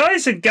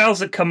and gals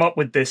that come up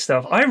with this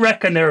stuff? I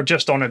reckon they're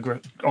just on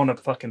a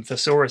fucking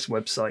thesaurus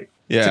website.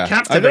 Yeah, to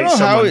captivate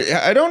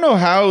I don't know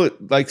how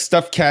like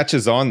stuff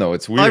catches on though.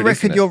 It's weird. I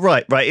reckon you're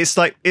right. Right, it's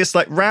like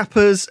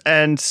rappers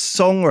and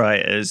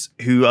songwriters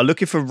who are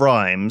looking for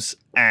rhymes,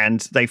 and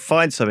they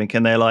find something,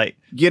 and they're like,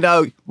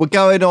 we're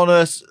going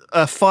on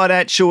a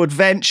financial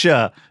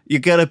adventure.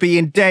 You're gonna be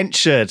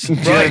indentured. Do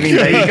you know what I mean?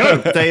 There you go.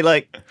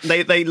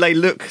 They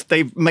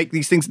they make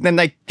these things, and then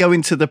they go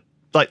into the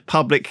like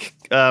public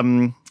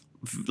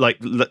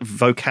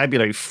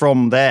vocabulary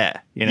from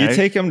there. You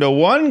take him to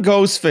one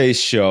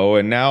Ghostface show,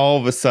 and now all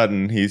of a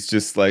sudden he's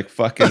just like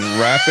fucking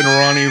rapping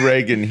Ronnie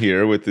Reagan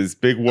here with his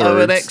big words. I'm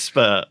an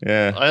expert.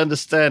 Yeah, I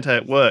understand how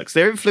it works.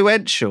 They're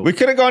influential. We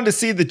could have gone to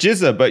see the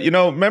Jizza, but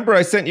remember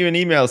I sent you an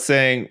email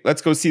saying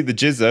let's go see the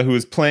Jizza, who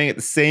is playing at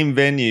the same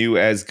venue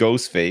as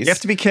Ghostface. You have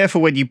to be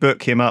careful when you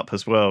book him up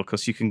as well,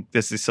 because you can.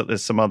 There's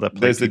some other.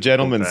 There's the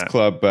gentleman's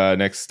club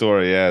next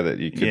door, that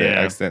you could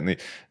accidentally.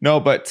 No,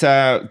 but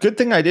good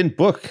thing I didn't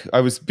book. I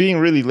was being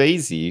really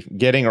lazy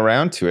getting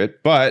around to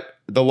it, but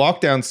the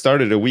lockdown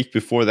started a week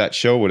before that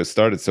show would have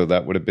started, so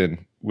that would have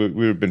been we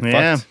would have been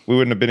fucked. We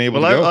wouldn't have been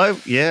able to go. I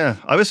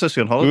was supposed to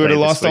be on holiday. We would have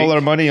lost all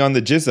our money on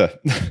the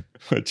Jizza,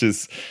 which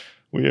is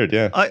weird.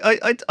 Yeah,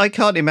 I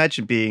can't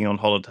imagine being on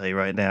holiday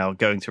right now,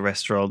 going to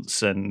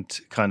restaurants and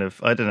kind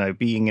of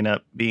being in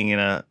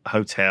a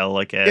hotel.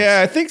 I guess.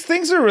 Yeah, I think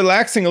things are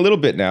relaxing a little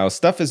bit now.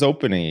 Stuff is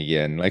opening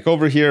again. Like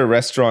over here,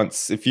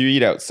 restaurants, if you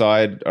eat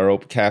outside, are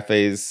open.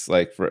 Cafes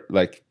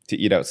to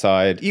eat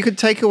outside. You could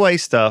take away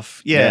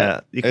stuff.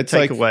 Yeah. You could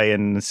take away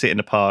and sit in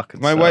the park.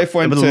 And my wife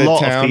went to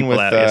town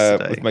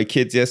with my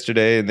kids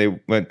yesterday, and they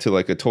went to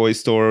like a toy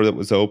store that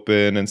was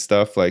open and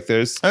stuff. Like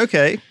things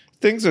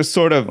are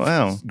sort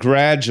of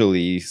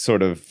gradually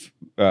sort of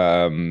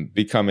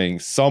becoming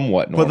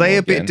somewhat normal. Were they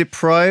a bit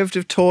deprived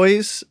of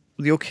toys?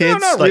 Your kids?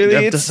 No, not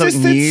really. It's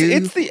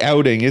the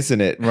outing,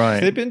 isn't it?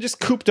 Right. They've been just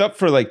cooped up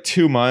for like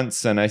 2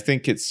 months, and I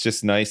think it's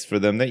just nice for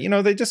them that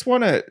they just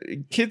want to.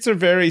 Kids are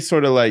very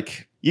sort of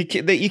like you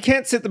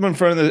can't sit them in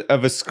front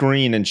of a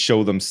screen and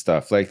show them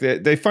stuff. Like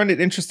they find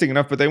it interesting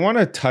enough, but they want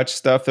to touch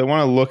stuff. They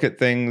want to look at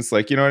things.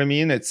 Like, you know what I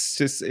mean? It's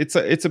just it's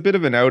a bit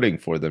of an outing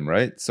for them,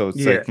 right? So it's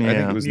I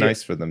think it was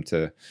nice for them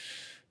to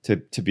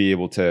be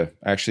able to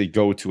actually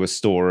go to a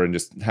store and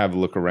just have a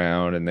look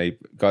around, and they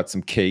got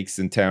some cakes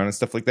in town and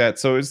stuff like that.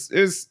 So it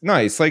was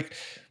nice. Like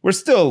we're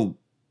still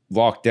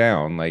locked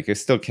down. Like they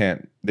still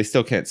can't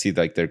see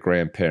like their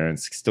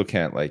grandparents, still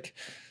can't like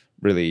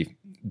really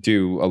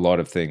do a lot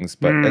of things,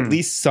 but at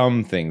least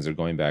some things are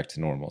going back to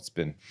normal. It's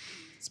been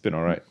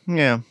all right.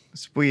 Yeah.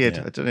 It's weird.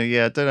 Yeah. I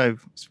don't know.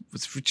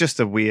 It's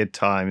just a weird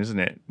time, isn't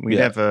it?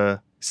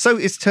 So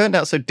it's turned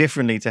out so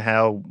differently to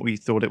how we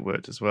thought it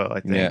would as well,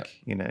 I think,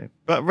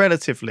 but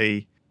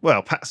relatively,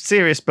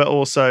 serious, but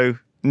also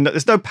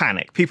there's no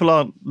panic. People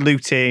aren't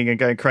looting and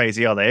going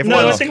crazy, are they?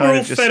 I think we're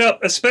all fed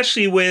up,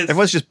 especially with...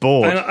 Everyone's just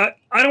bored. And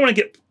I don't want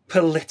to get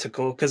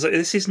political, because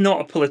this is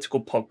not a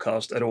political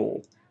podcast at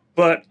all.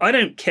 But I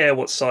don't care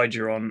what side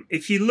you're on.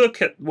 If you look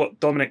at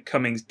what Dominic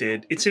Cummings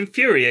did, it's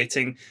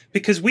infuriating,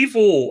 because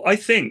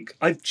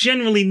I've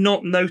generally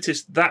not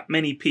noticed that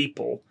many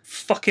people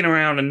fucking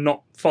around and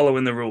not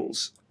following the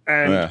rules.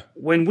 And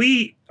when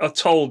we are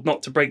told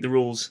not to break the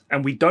rules,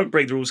 and we don't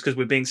break the rules because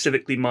we're being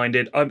civically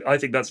minded, I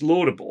think that's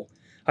laudable.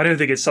 I don't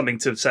think it's something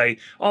to say,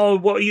 oh,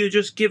 what are you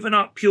just giving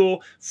up your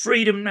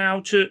freedom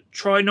now to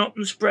try not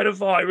to spread a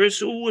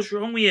virus? Oh, what's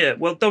wrong with you?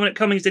 Well, Dominic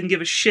Cummings didn't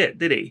give a shit,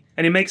 did he?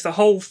 And he makes the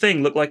whole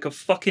thing look like a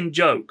fucking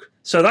joke.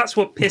 So that's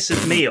what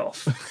pisses me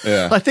off.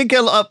 Yeah, I think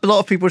a lot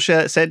of people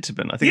share that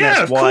sentiment. I think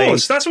that's why. Of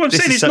course. That's what I'm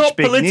saying. It's not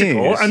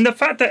political. News. And the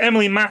fact that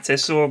Emily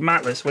Mattis, or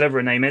Matlis, whatever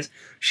her name is,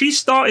 she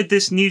started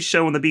this news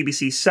show on the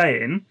BBC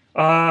saying,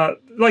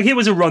 here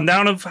was a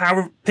rundown of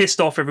how pissed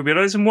off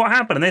everybody is and what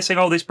happened. And they're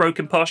saying, this broke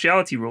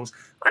impartiality rules.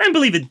 I don't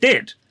believe it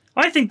did.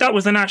 I think that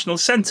was the national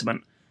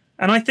sentiment.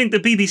 And I think the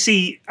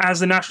BBC,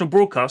 as the national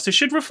broadcaster,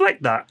 should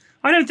reflect that.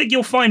 I don't think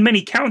you'll find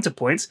many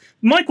counterpoints.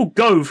 Michael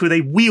Gove, who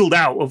they wheeled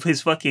out of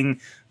his fucking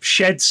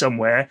shed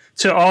somewhere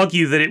to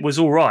argue that it was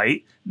all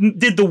right,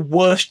 did the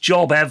worst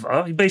job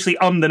ever. He basically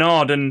ummed and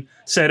ahed and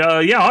said,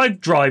 yeah, I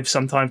drive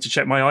sometimes to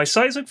check my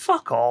eyesight. It's like,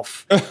 fuck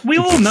off. We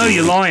all know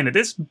you're lying.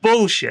 It's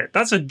bullshit.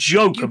 That's a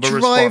joke of a response.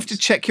 You drive to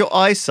check your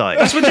eyesight?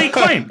 That's what they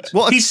claimed.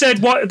 He said,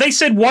 they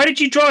said, why did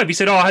you drive? He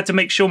said, I had to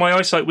make sure my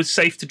eyesight was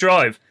safe to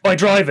drive. By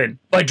driving.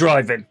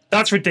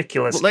 That's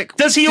ridiculous. Well,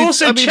 Does he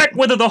also check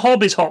whether the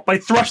hob is hot by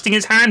thrusting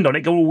his hand on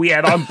it? Go, oh,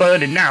 yeah, I'm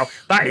burning now.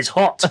 That is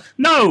hot.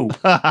 No.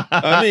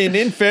 I mean,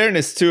 in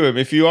fairness to him,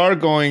 if you are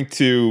going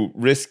to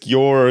risk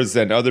yours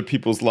and other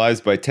people's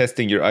lives by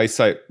testing your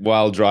eyesight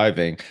while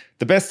driving,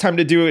 the best time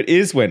to do it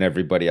is when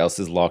everybody else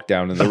is locked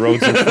down and the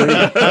roads are free,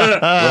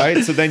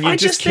 right? So then you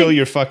just kill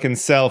your fucking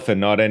self and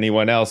not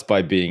anyone else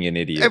by being an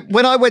idiot.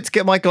 When I went to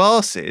get my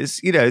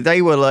glasses,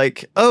 they were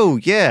like, "Oh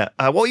yeah,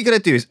 what are you gonna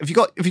do? Have you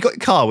got your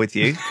car with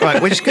you?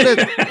 Right, we're just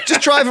gonna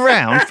just drive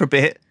around for a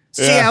bit."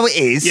 See how it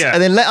is,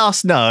 and then let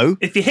us know.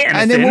 If you hit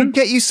anything, and then we'll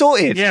get you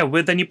sorted. Yeah,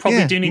 well, then you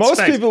probably do need Most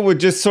specs. people would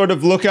just sort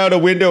of look out a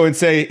window and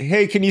say,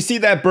 hey, can you see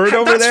that bird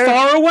over there? That's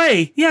far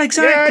away. Yeah,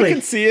 exactly. Yeah, I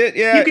can see it.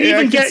 Yeah, you could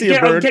even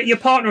get your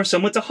partner or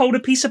someone to hold a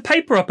piece of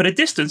paper up at a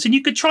distance and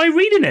you could try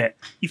reading it.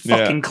 You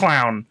fucking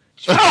clown.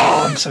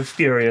 Oh, I'm so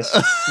furious.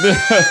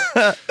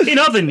 In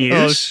other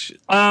news,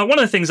 one of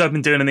the things I've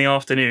been doing in the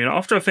afternoon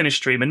after I finish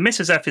streaming,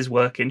 Mrs. F is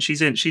working. She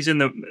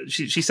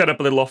set up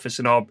a little office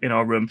in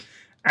our room,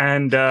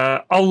 and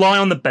I'll lie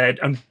on the bed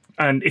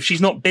and if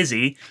she's not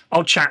busy,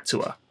 I'll chat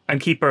to her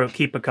and keep her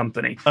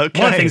company. Okay.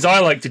 One of the things I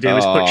like to do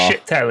is put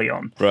shit telly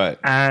on. Right.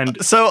 And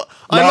so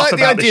I like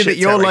the idea that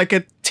you're like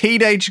a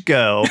teenage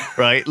girl,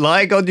 right,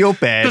 lying on your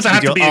bed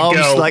with your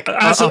arms like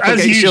up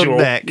against your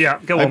neck. Yeah,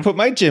 go on. I put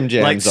my gym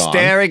jams on. Like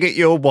staring at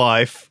your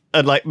wife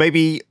and like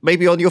maybe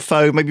on your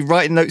phone, maybe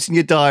writing notes in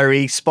your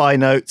diary, spy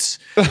notes,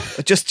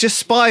 just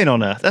spying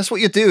on her. That's what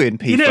you're doing,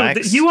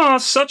 P-Flax. You are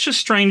such a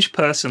strange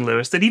person,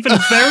 Lewis, that even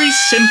very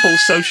simple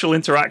social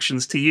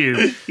interactions to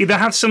you either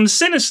have some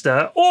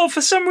sinister or for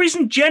some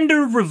reason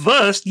gender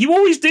reversed. You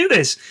always do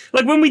this.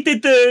 Like when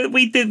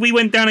we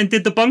went down and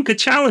did the bunker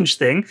challenge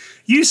thing,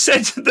 you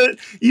said that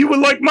you were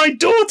like my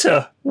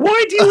daughter.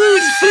 Why do you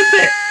always flip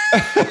it?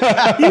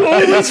 You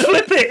always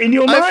flip it in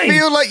your mind. I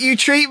feel like you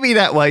treat me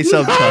that way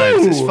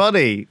sometimes. No. It's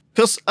funny.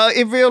 Because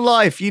in real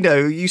life,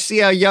 you see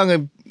how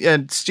young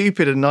and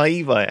stupid and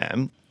naive I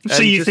am.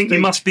 So you think you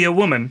must be a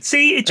woman.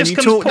 See, it just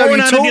comes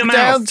pouring out of your mouth. You talk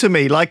down to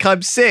me like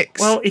I'm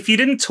 6. Well, if you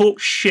didn't talk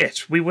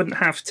shit, we wouldn't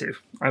have to.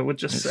 I would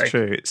just say. It's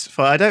true. It's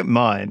fine. I don't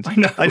mind. I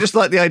know. I just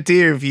like the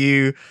idea of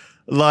you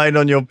lying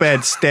on your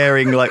bed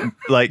staring like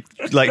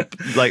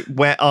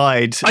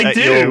wet-eyed at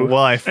your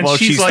wife while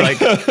she's like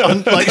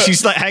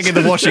she's like hanging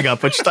the washing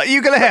up and she's like,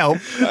 you gonna help?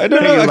 I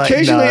don't know.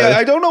 Occasionally, no.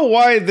 I don't know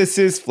why this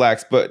is,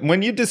 Flax, but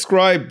when you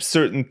describe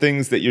certain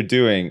things that you're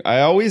doing, I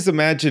always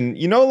imagine,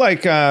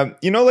 like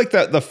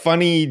the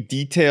funny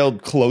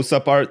detailed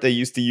close-up art they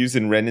used to use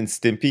in Ren and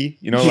Stimpy,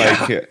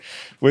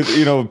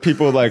 with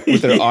people like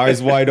with their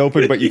eyes wide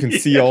open, but you can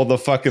see all the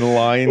fucking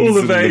lines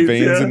and the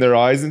veins in their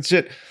eyes and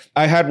shit.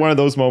 I had one of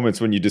those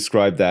moments when you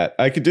described that.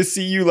 I could just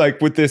see you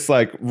like with this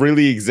like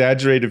really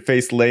exaggerated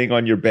face laying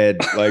on your bed,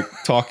 like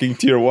talking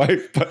to your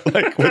wife, but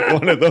like with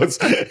one of those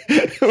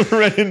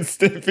Ren and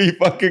Stimpy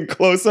fucking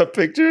close-up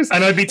pictures.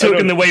 And I'd be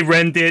talking the way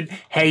Ren did.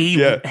 Hey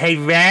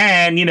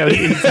Ren, he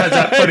has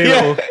that funny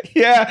little.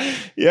 Yeah.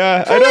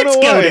 I don't know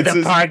why. Let's go to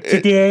the park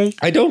today.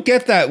 I don't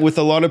get that with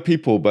a lot of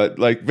people, but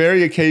like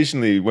very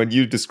occasionally when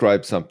you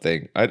describe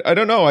something, I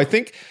don't know. I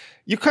think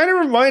you kind of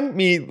remind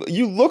me,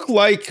 you look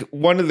like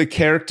one of the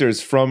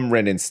characters from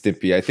Ren and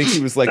Stimpy. I think he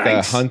was like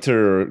a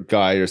hunter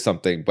guy or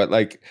something, but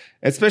like,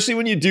 especially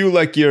when you do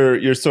like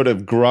your sort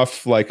of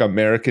gruff, like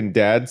American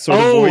dad sort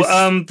of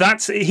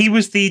voice. He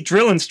was the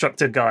drill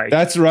instructor guy.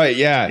 That's right.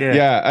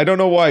 Yeah. I don't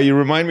know why. You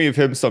remind me of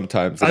him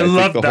sometimes. I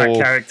love that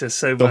character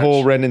so much. The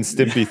whole Ren and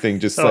Stimpy thing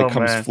just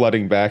comes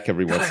flooding back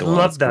every once in a while.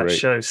 I love that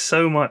show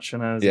so much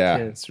when I was a kid. Yeah,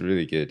 it's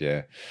really good.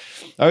 Yeah.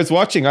 I was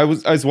watching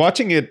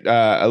it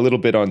a little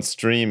bit on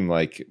stream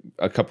like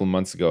a couple of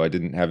months ago. I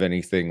didn't have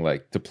anything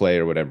like to play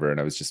or whatever, and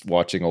I was just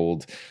watching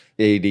old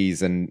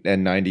 80s and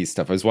 90s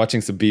stuff. I was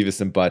watching some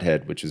Beavis and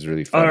Butthead, which was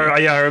really fun. Oh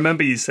yeah, I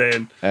remember you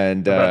saying.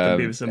 And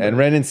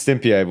Ren and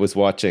Stimpy I was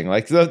watching.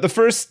 Like the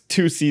first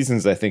 2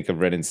 seasons I think of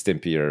Ren and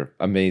Stimpy are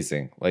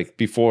amazing. Like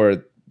before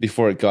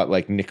it got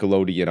like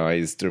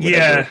Nickelodeonized or whatever.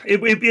 Yeah,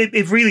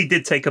 it really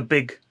did take a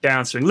big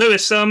downswing.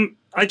 Lewis,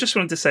 I just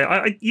wanted to say,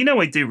 I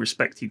do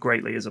respect you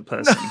greatly as a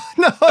person.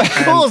 No,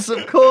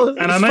 of course.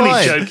 And I'm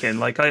only joking.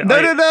 Like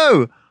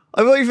No.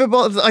 I'm not even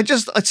bothered.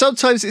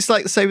 Sometimes it's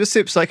like the same as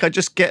Sips. Like I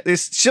just get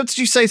this. Sometimes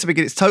you say something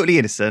and it's totally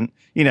innocent,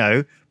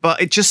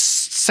 but it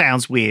just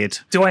sounds weird.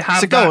 Do I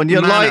have So go that on,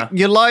 manner?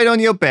 you're lying on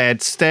your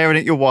bed, staring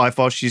at your wife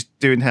while she's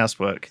doing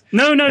housework.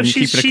 No, and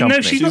she's keeping her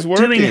company. she's She's not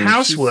doing working.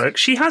 housework.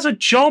 She has a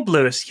job,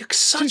 Lewis. You're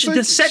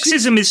the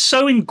sexism is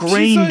so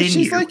ingrained in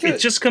you. Like it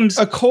just comes.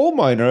 A coal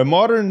miner, a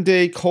modern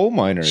day coal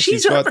miner.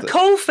 She's at the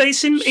coal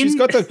face in. She's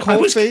got the coal I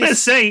was face. gonna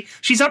say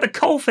she's at the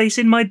coal face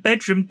in my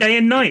bedroom day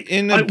and night.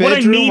 In a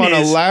bedroom on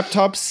a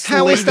laptop,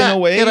 How is that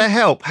away. going to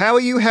help? How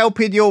are you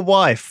helping your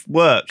wife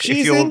work if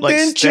She's you're like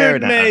staring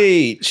indentured, at her?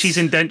 mate. She's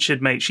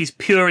indentured, mate. She's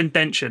pure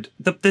indentured.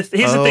 Here's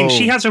the thing: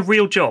 she has a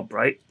real job,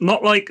 right?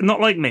 Not like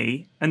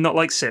me, and not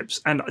like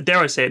Sips, and dare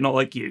I say it, not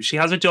like you. She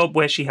has a job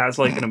where she has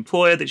like an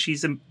employer that she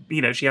has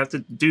to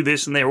do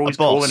this, and they're always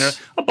calling her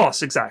a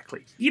boss.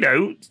 Exactly.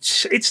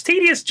 It's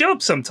tedious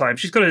job sometimes.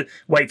 She's got to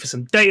wait for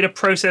some data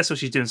process, or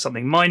she's doing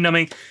something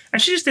mind-numbing,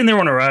 and she's just in there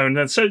on her own.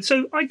 And so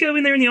I go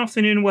in there in the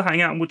afternoon, and we'll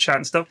hang out and we'll chat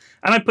and stuff.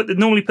 And I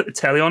normally put the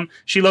telly on.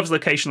 She loves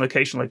Location,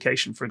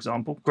 for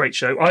example. Great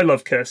show. I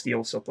love Kirsty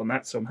Allsop on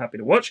that, so I'm happy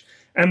to watch.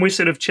 And we're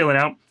sort of chilling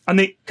out. And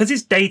because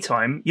it's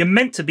daytime, you're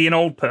meant to be an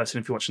old person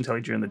if you're watching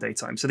telly during the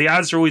daytime. So the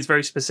ads are always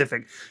very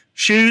specific.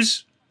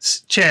 Shoes,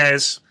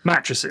 chairs,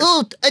 mattresses.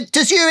 Oh,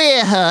 does your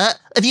ear hurt?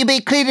 Have you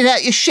been cleaning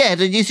out your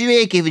shed and is your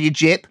ear giving you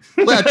jip?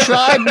 Well,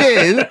 try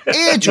new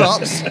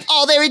eardrops.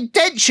 Oh, they're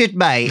indentured,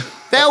 mate.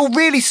 They'll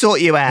really sort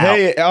you out.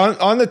 Hey,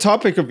 on the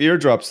topic of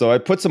eardrops, though, I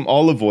put some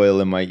olive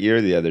oil in my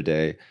ear the other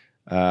day.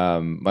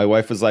 My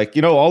wife was like,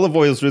 olive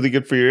oil is really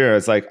good for your ear. I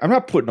was like, I'm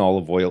not putting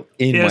olive oil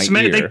in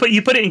my ear.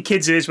 You put it in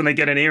kids' ears when they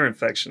get an ear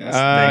infection.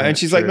 And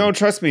she's like, no,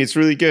 trust me, it's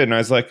really good. And I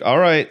was like, all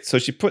right. So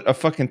she put a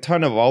fucking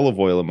ton of olive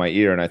oil in my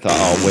ear, and I thought,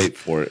 I'll wait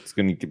for it.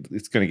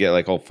 It's gonna get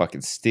like all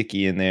fucking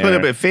sticky in there. Put a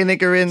bit of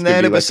vinegar in there,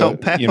 a bit of salt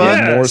and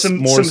pepper. More some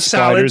spiders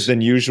salad.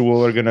 than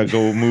usual are gonna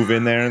go move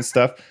in there and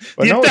stuff.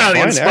 But The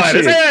Italian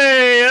spiders.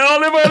 Hey,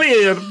 olive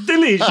oil,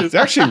 delicious. It's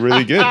actually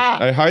really good.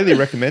 I highly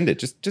recommend it.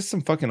 Just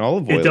some fucking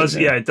olive oil. It does,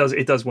 in there.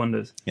 it does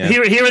wonders. Yeah.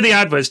 Here are the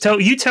adverts.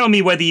 Tell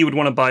me whether you would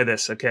want to buy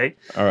this, okay?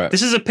 All right.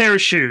 This is a pair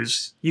of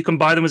shoes. You can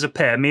buy them as a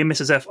pair. Me and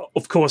Mrs. F,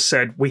 of course,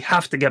 said we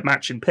have to get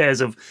matching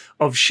pairs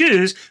of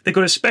shoes. They've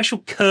got a special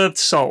curved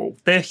sole.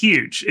 They're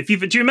huge. Do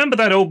you remember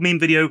that old meme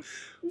video?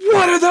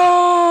 What are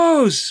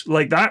those?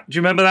 Like that? Do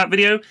you remember that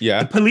video?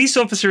 Yeah. The police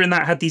officer in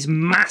that had these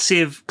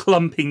massive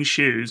clumping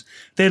shoes.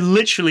 They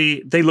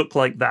look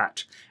like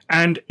that.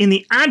 And in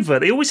the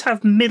advert, they always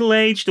have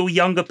middle-aged or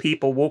younger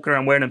people walking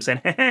around wearing them saying,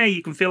 hey,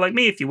 you can feel like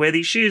me if you wear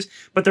these shoes.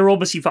 But they're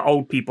obviously for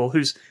old people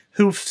whose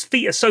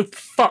feet are so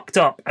fucked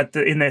up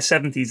in their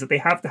 70s that they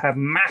have to have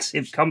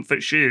massive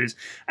comfort shoes.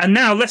 And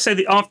now, let's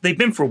say after they've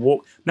been for a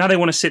walk, now they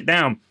want to sit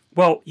down.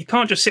 Well, you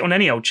can't just sit on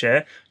any old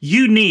chair.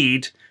 You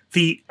need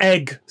the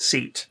egg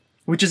seat,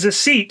 which is a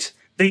seat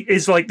that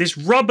is like this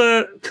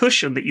rubber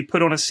cushion that you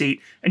put on a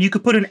seat, and you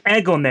could put an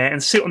egg on there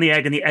and sit on the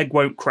egg, and the egg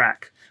won't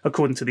crack,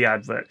 according to the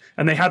advert.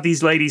 And they have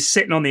these ladies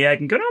sitting on the egg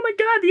and going, oh my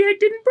God, the egg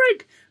didn't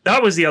break.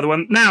 That was the other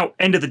one. Now,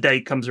 end of the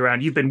day comes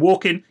around. You've been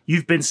walking,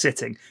 you've been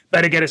sitting.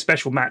 Better get a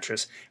special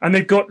mattress. And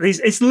they've got these,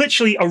 it's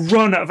literally a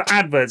run of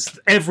adverts.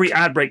 Every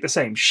ad break the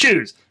same.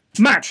 Shoes,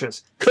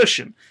 mattress,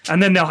 cushion.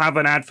 And then they'll have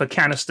an ad for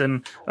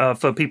Caniston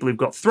for people who've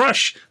got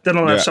thrush. Then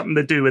they'll have something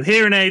to do with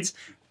hearing aids.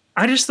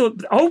 I just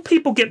thought old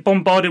people get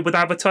bombarded with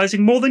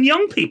advertising more than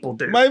young people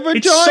do. My vagina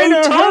it's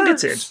so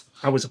targeted. hurts.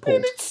 I was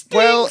appalled.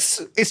 Well,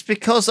 it's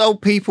because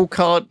old people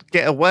can't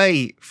get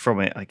away from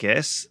it, I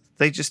guess.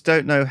 They just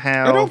don't know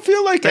how. I don't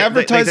feel like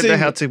advertising. They don't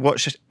know how to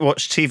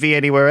watch TV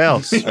anywhere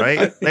else,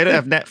 right? They don't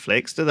have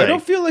Netflix, do they? I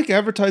don't feel like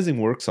advertising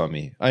works on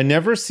me. I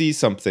never see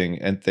something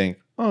and think,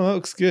 oh, that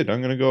looks good.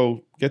 I'm going to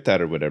go get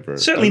that or whatever.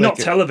 Certainly not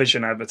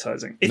television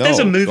advertising. If there's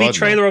a movie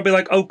trailer, I'll be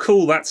like, oh,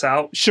 cool, that's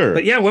out. Sure.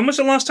 But yeah, when was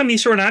the last time you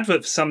saw an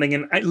advert for something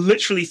and I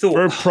literally thought,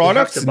 for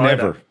products,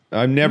 never. That.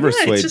 I'm never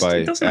swayed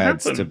by ads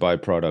happen. To buy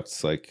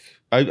products. Like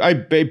I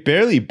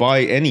barely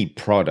buy any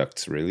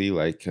products, really.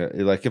 Like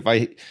if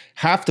I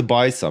have to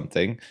buy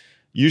something,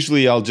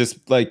 usually I'll just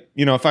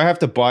if I have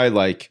to buy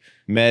like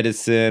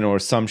medicine or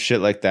some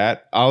shit like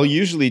that, I'll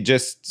usually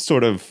just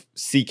sort of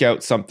seek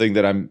out something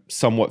that I'm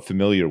somewhat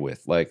familiar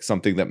with, like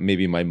something that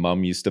maybe my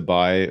mom used to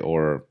buy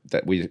or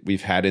that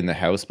we've had in the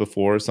house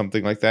before or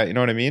something like that. You know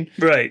what I mean?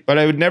 Right. But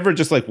I would never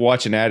just like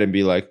watch an ad and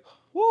be like,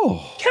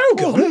 oh,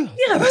 Calgon?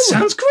 Yeah, that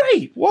sounds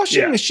great.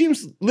 Washing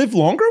machines live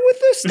longer with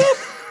this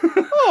stuff?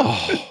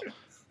 Oh,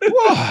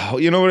 wow.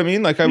 You know what I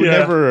mean? Like I would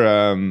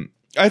never...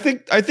 I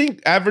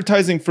think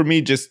advertising for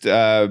me just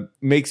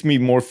makes me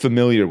more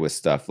familiar with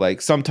stuff.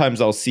 Like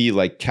sometimes I'll see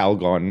like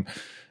Calgon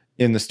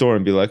in the store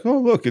and be like, "Oh,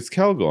 look, it's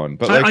Calgon."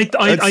 But like,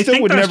 I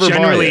still would never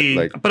buy it.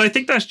 Like, but I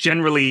think that's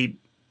generally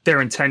their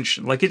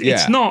intention. Like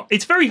it's not.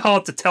 It's very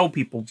hard to tell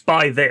people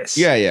buy this.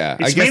 Yeah.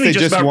 It's mainly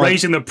just about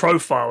raising the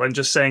profile and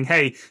just saying,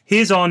 "Hey,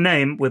 here's our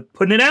name. We're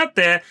putting it out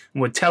there,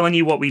 and we're telling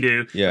you what we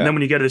do." Yeah. And then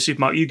when you go to the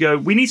supermarket, you go,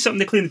 "We need something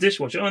to clean the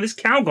dishwasher." Oh, this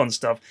Calgon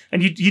stuff,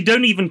 and you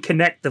don't even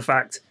connect the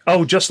fact.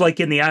 Oh, just like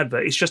in the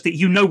advert, it's just that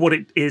you know what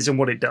it is and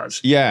what it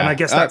does. Yeah, and I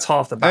guess that's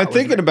half the battle. I'm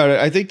thinking about it.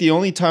 I think the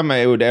only time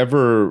I would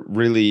ever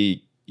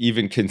really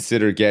even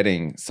consider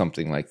getting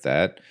something like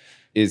that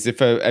is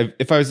if I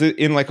was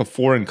in like a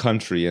foreign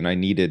country and I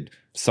needed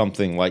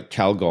something like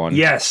Calgon.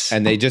 Yes.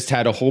 And they just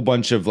had a whole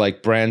bunch of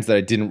like brands that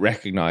I didn't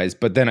recognize,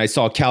 but then I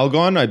saw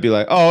Calgon, I'd be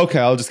like, oh, okay,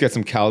 I'll just get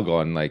some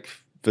Calgon like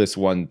this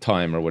one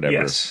time or whatever.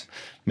 Yes.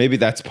 Maybe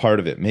that's part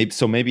of it.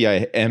 Maybe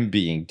I am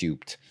being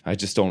duped. I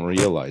just don't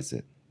realize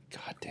it.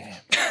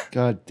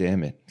 God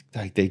damn it.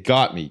 Like, they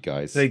got me,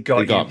 guys. They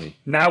got me.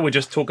 Now we're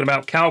just talking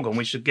about Calgon.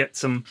 We should get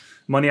some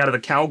money out of the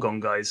Calgon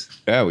guys.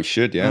 Yeah, we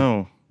should, yeah.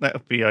 Oh, that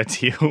would be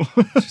ideal.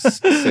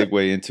 Just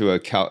segue into a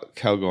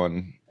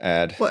Calgon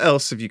ad. What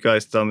else have you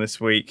guys done this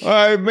week?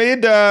 I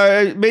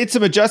made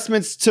some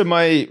adjustments to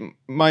my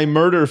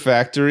murder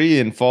factory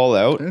in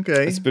Fallout.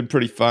 Okay. It's been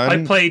pretty fun.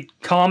 I played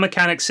Car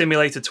Mechanic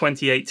Simulator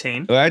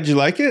 2018. Did you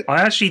like it?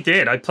 I actually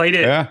did. I played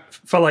it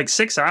for like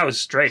 6 hours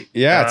straight.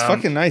 Yeah, it's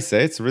fucking nice,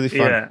 eh? It's really fun.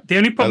 Yeah. The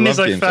only problem is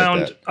games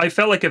like that. I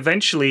felt like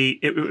eventually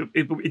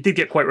it did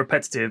get quite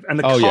repetitive, and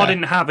the car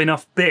didn't have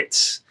enough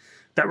bits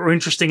that were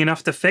interesting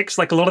enough to fix.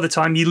 Like, a lot of the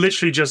time you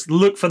literally just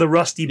look for the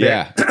rusty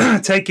bit,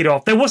 take it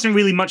off. There wasn't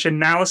really much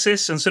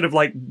analysis and sort of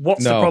like,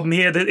 what's the problem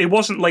here? It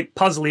wasn't like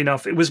puzzly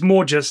enough. It was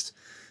more just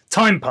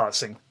time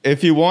passing.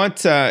 If you want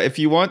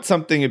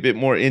something a bit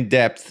more in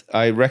depth,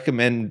 I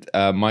recommend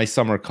My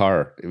Summer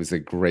Car. It was a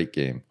great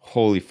game.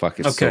 Holy fuck,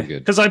 it's so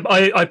good. Because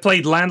I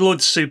played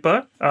Landlord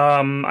Super.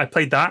 I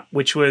played that,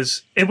 which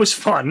was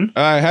fun.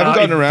 I haven't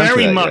gotten around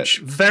to that much,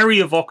 yet. very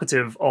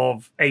evocative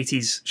of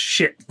 80s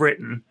shit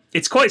Britain.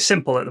 It's quite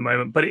simple at the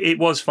moment, but it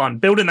was fun.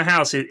 Building the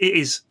house, it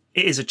is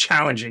a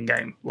challenging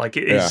game. Like,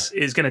 it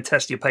is going to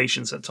test your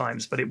patience at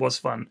times, but it was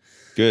fun.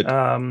 Good.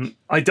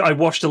 I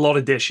washed a lot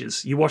of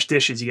dishes. You wash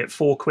dishes, you get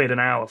 £4 an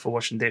hour for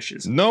washing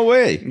dishes. No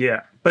way.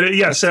 Yeah, but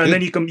and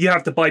then you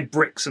have to buy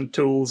bricks and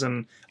tools,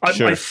 and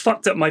I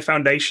fucked up my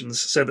foundations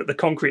so that the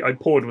concrete I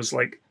poured was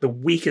like the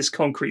weakest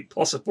concrete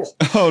possible.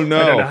 Oh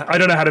no! I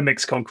don't know how to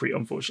mix concrete,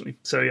 unfortunately.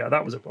 So yeah,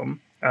 that was a problem.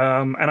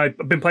 And I've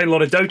been playing a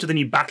lot of Dota. The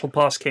new Battle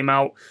Pass came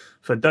out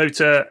for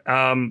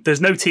Dota.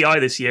 There's no TI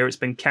this year. It's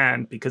been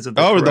canned because of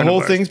the the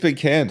whole coronavirus. thing's been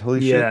canned.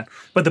 Holy shit! Yeah,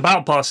 but the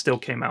Battle Pass still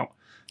came out.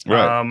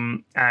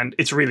 Right. And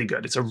it's really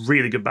good. It's a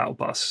really good Battle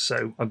Pass.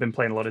 So I've been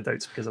playing a lot of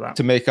Dota because of that.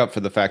 To make up for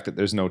the fact that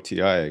there's no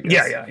TI, I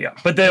guess. Yeah.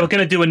 But they're going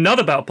to do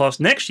another Battle Pass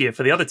next year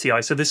for the other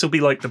TI. So this will be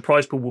like, the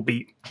prize pool will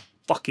be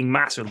fucking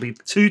massive. It'll be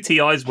 2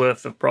 TIs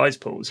worth of prize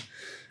pools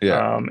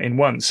in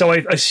one. So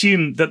I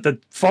assume that the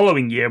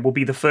following year will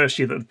be the first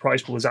year that the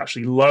prize pool is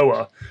actually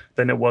lower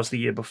than it was the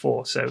year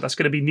before. So that's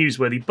going to be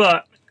newsworthy,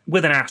 but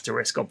with an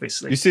asterisk,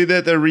 obviously. You see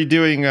that they're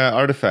redoing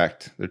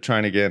Artifact. They're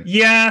trying again.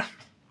 Yeah.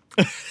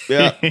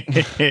 Yeah.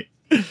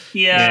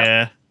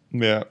 Yeah.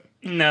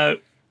 No.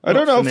 I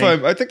don't know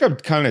if I think I'm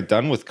kind of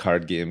done with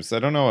card games. I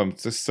don't know. I'm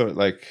just sort of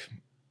like,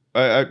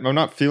 I'm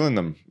not feeling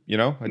them, you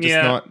know? I just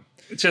not.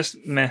 It's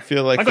just meh.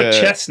 Feel like I got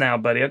chess now,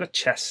 buddy. I got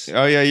chess.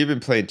 Oh yeah, you've been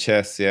playing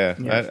chess, yeah.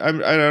 I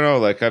don't know.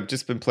 Like, I've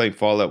just been playing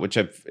Fallout, which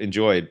I've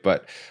enjoyed,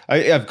 but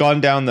I've gone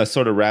down the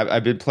sort of rabbit.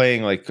 I've been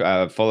playing like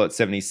Fallout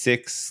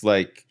 76,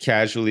 like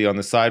casually on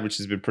the side, which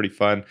has been pretty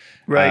fun.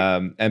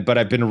 Right. But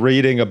I've been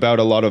reading about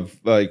a lot of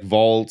like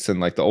vaults and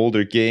like the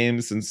older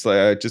games, and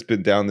so I've just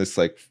been down this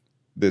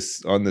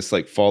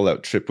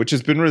Fallout trip, which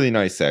has been really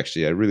nice,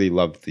 actually. I really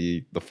love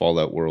the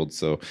Fallout world,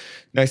 so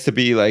nice to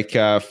be like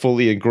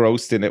fully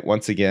engrossed in it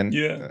once again.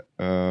 Yeah.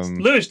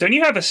 Lewis, don't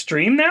you have a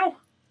stream now?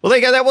 Well, there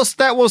you go. That was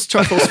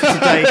Triforce for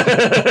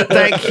today.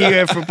 Thank you,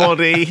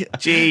 everybody.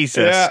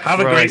 Jesus. Yeah. Have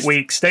a great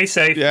week. Stay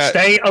safe. Yeah.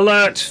 Stay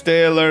alert.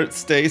 Stay alert.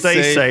 Stay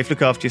safe.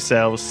 Look after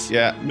yourselves.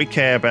 Yeah. We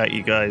care about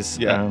you guys.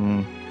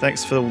 Yeah.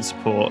 Thanks for all the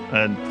support.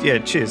 And yeah,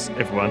 cheers,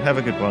 everyone. Have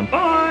a good one.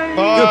 Bye.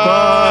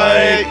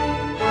 Bye. Goodbye.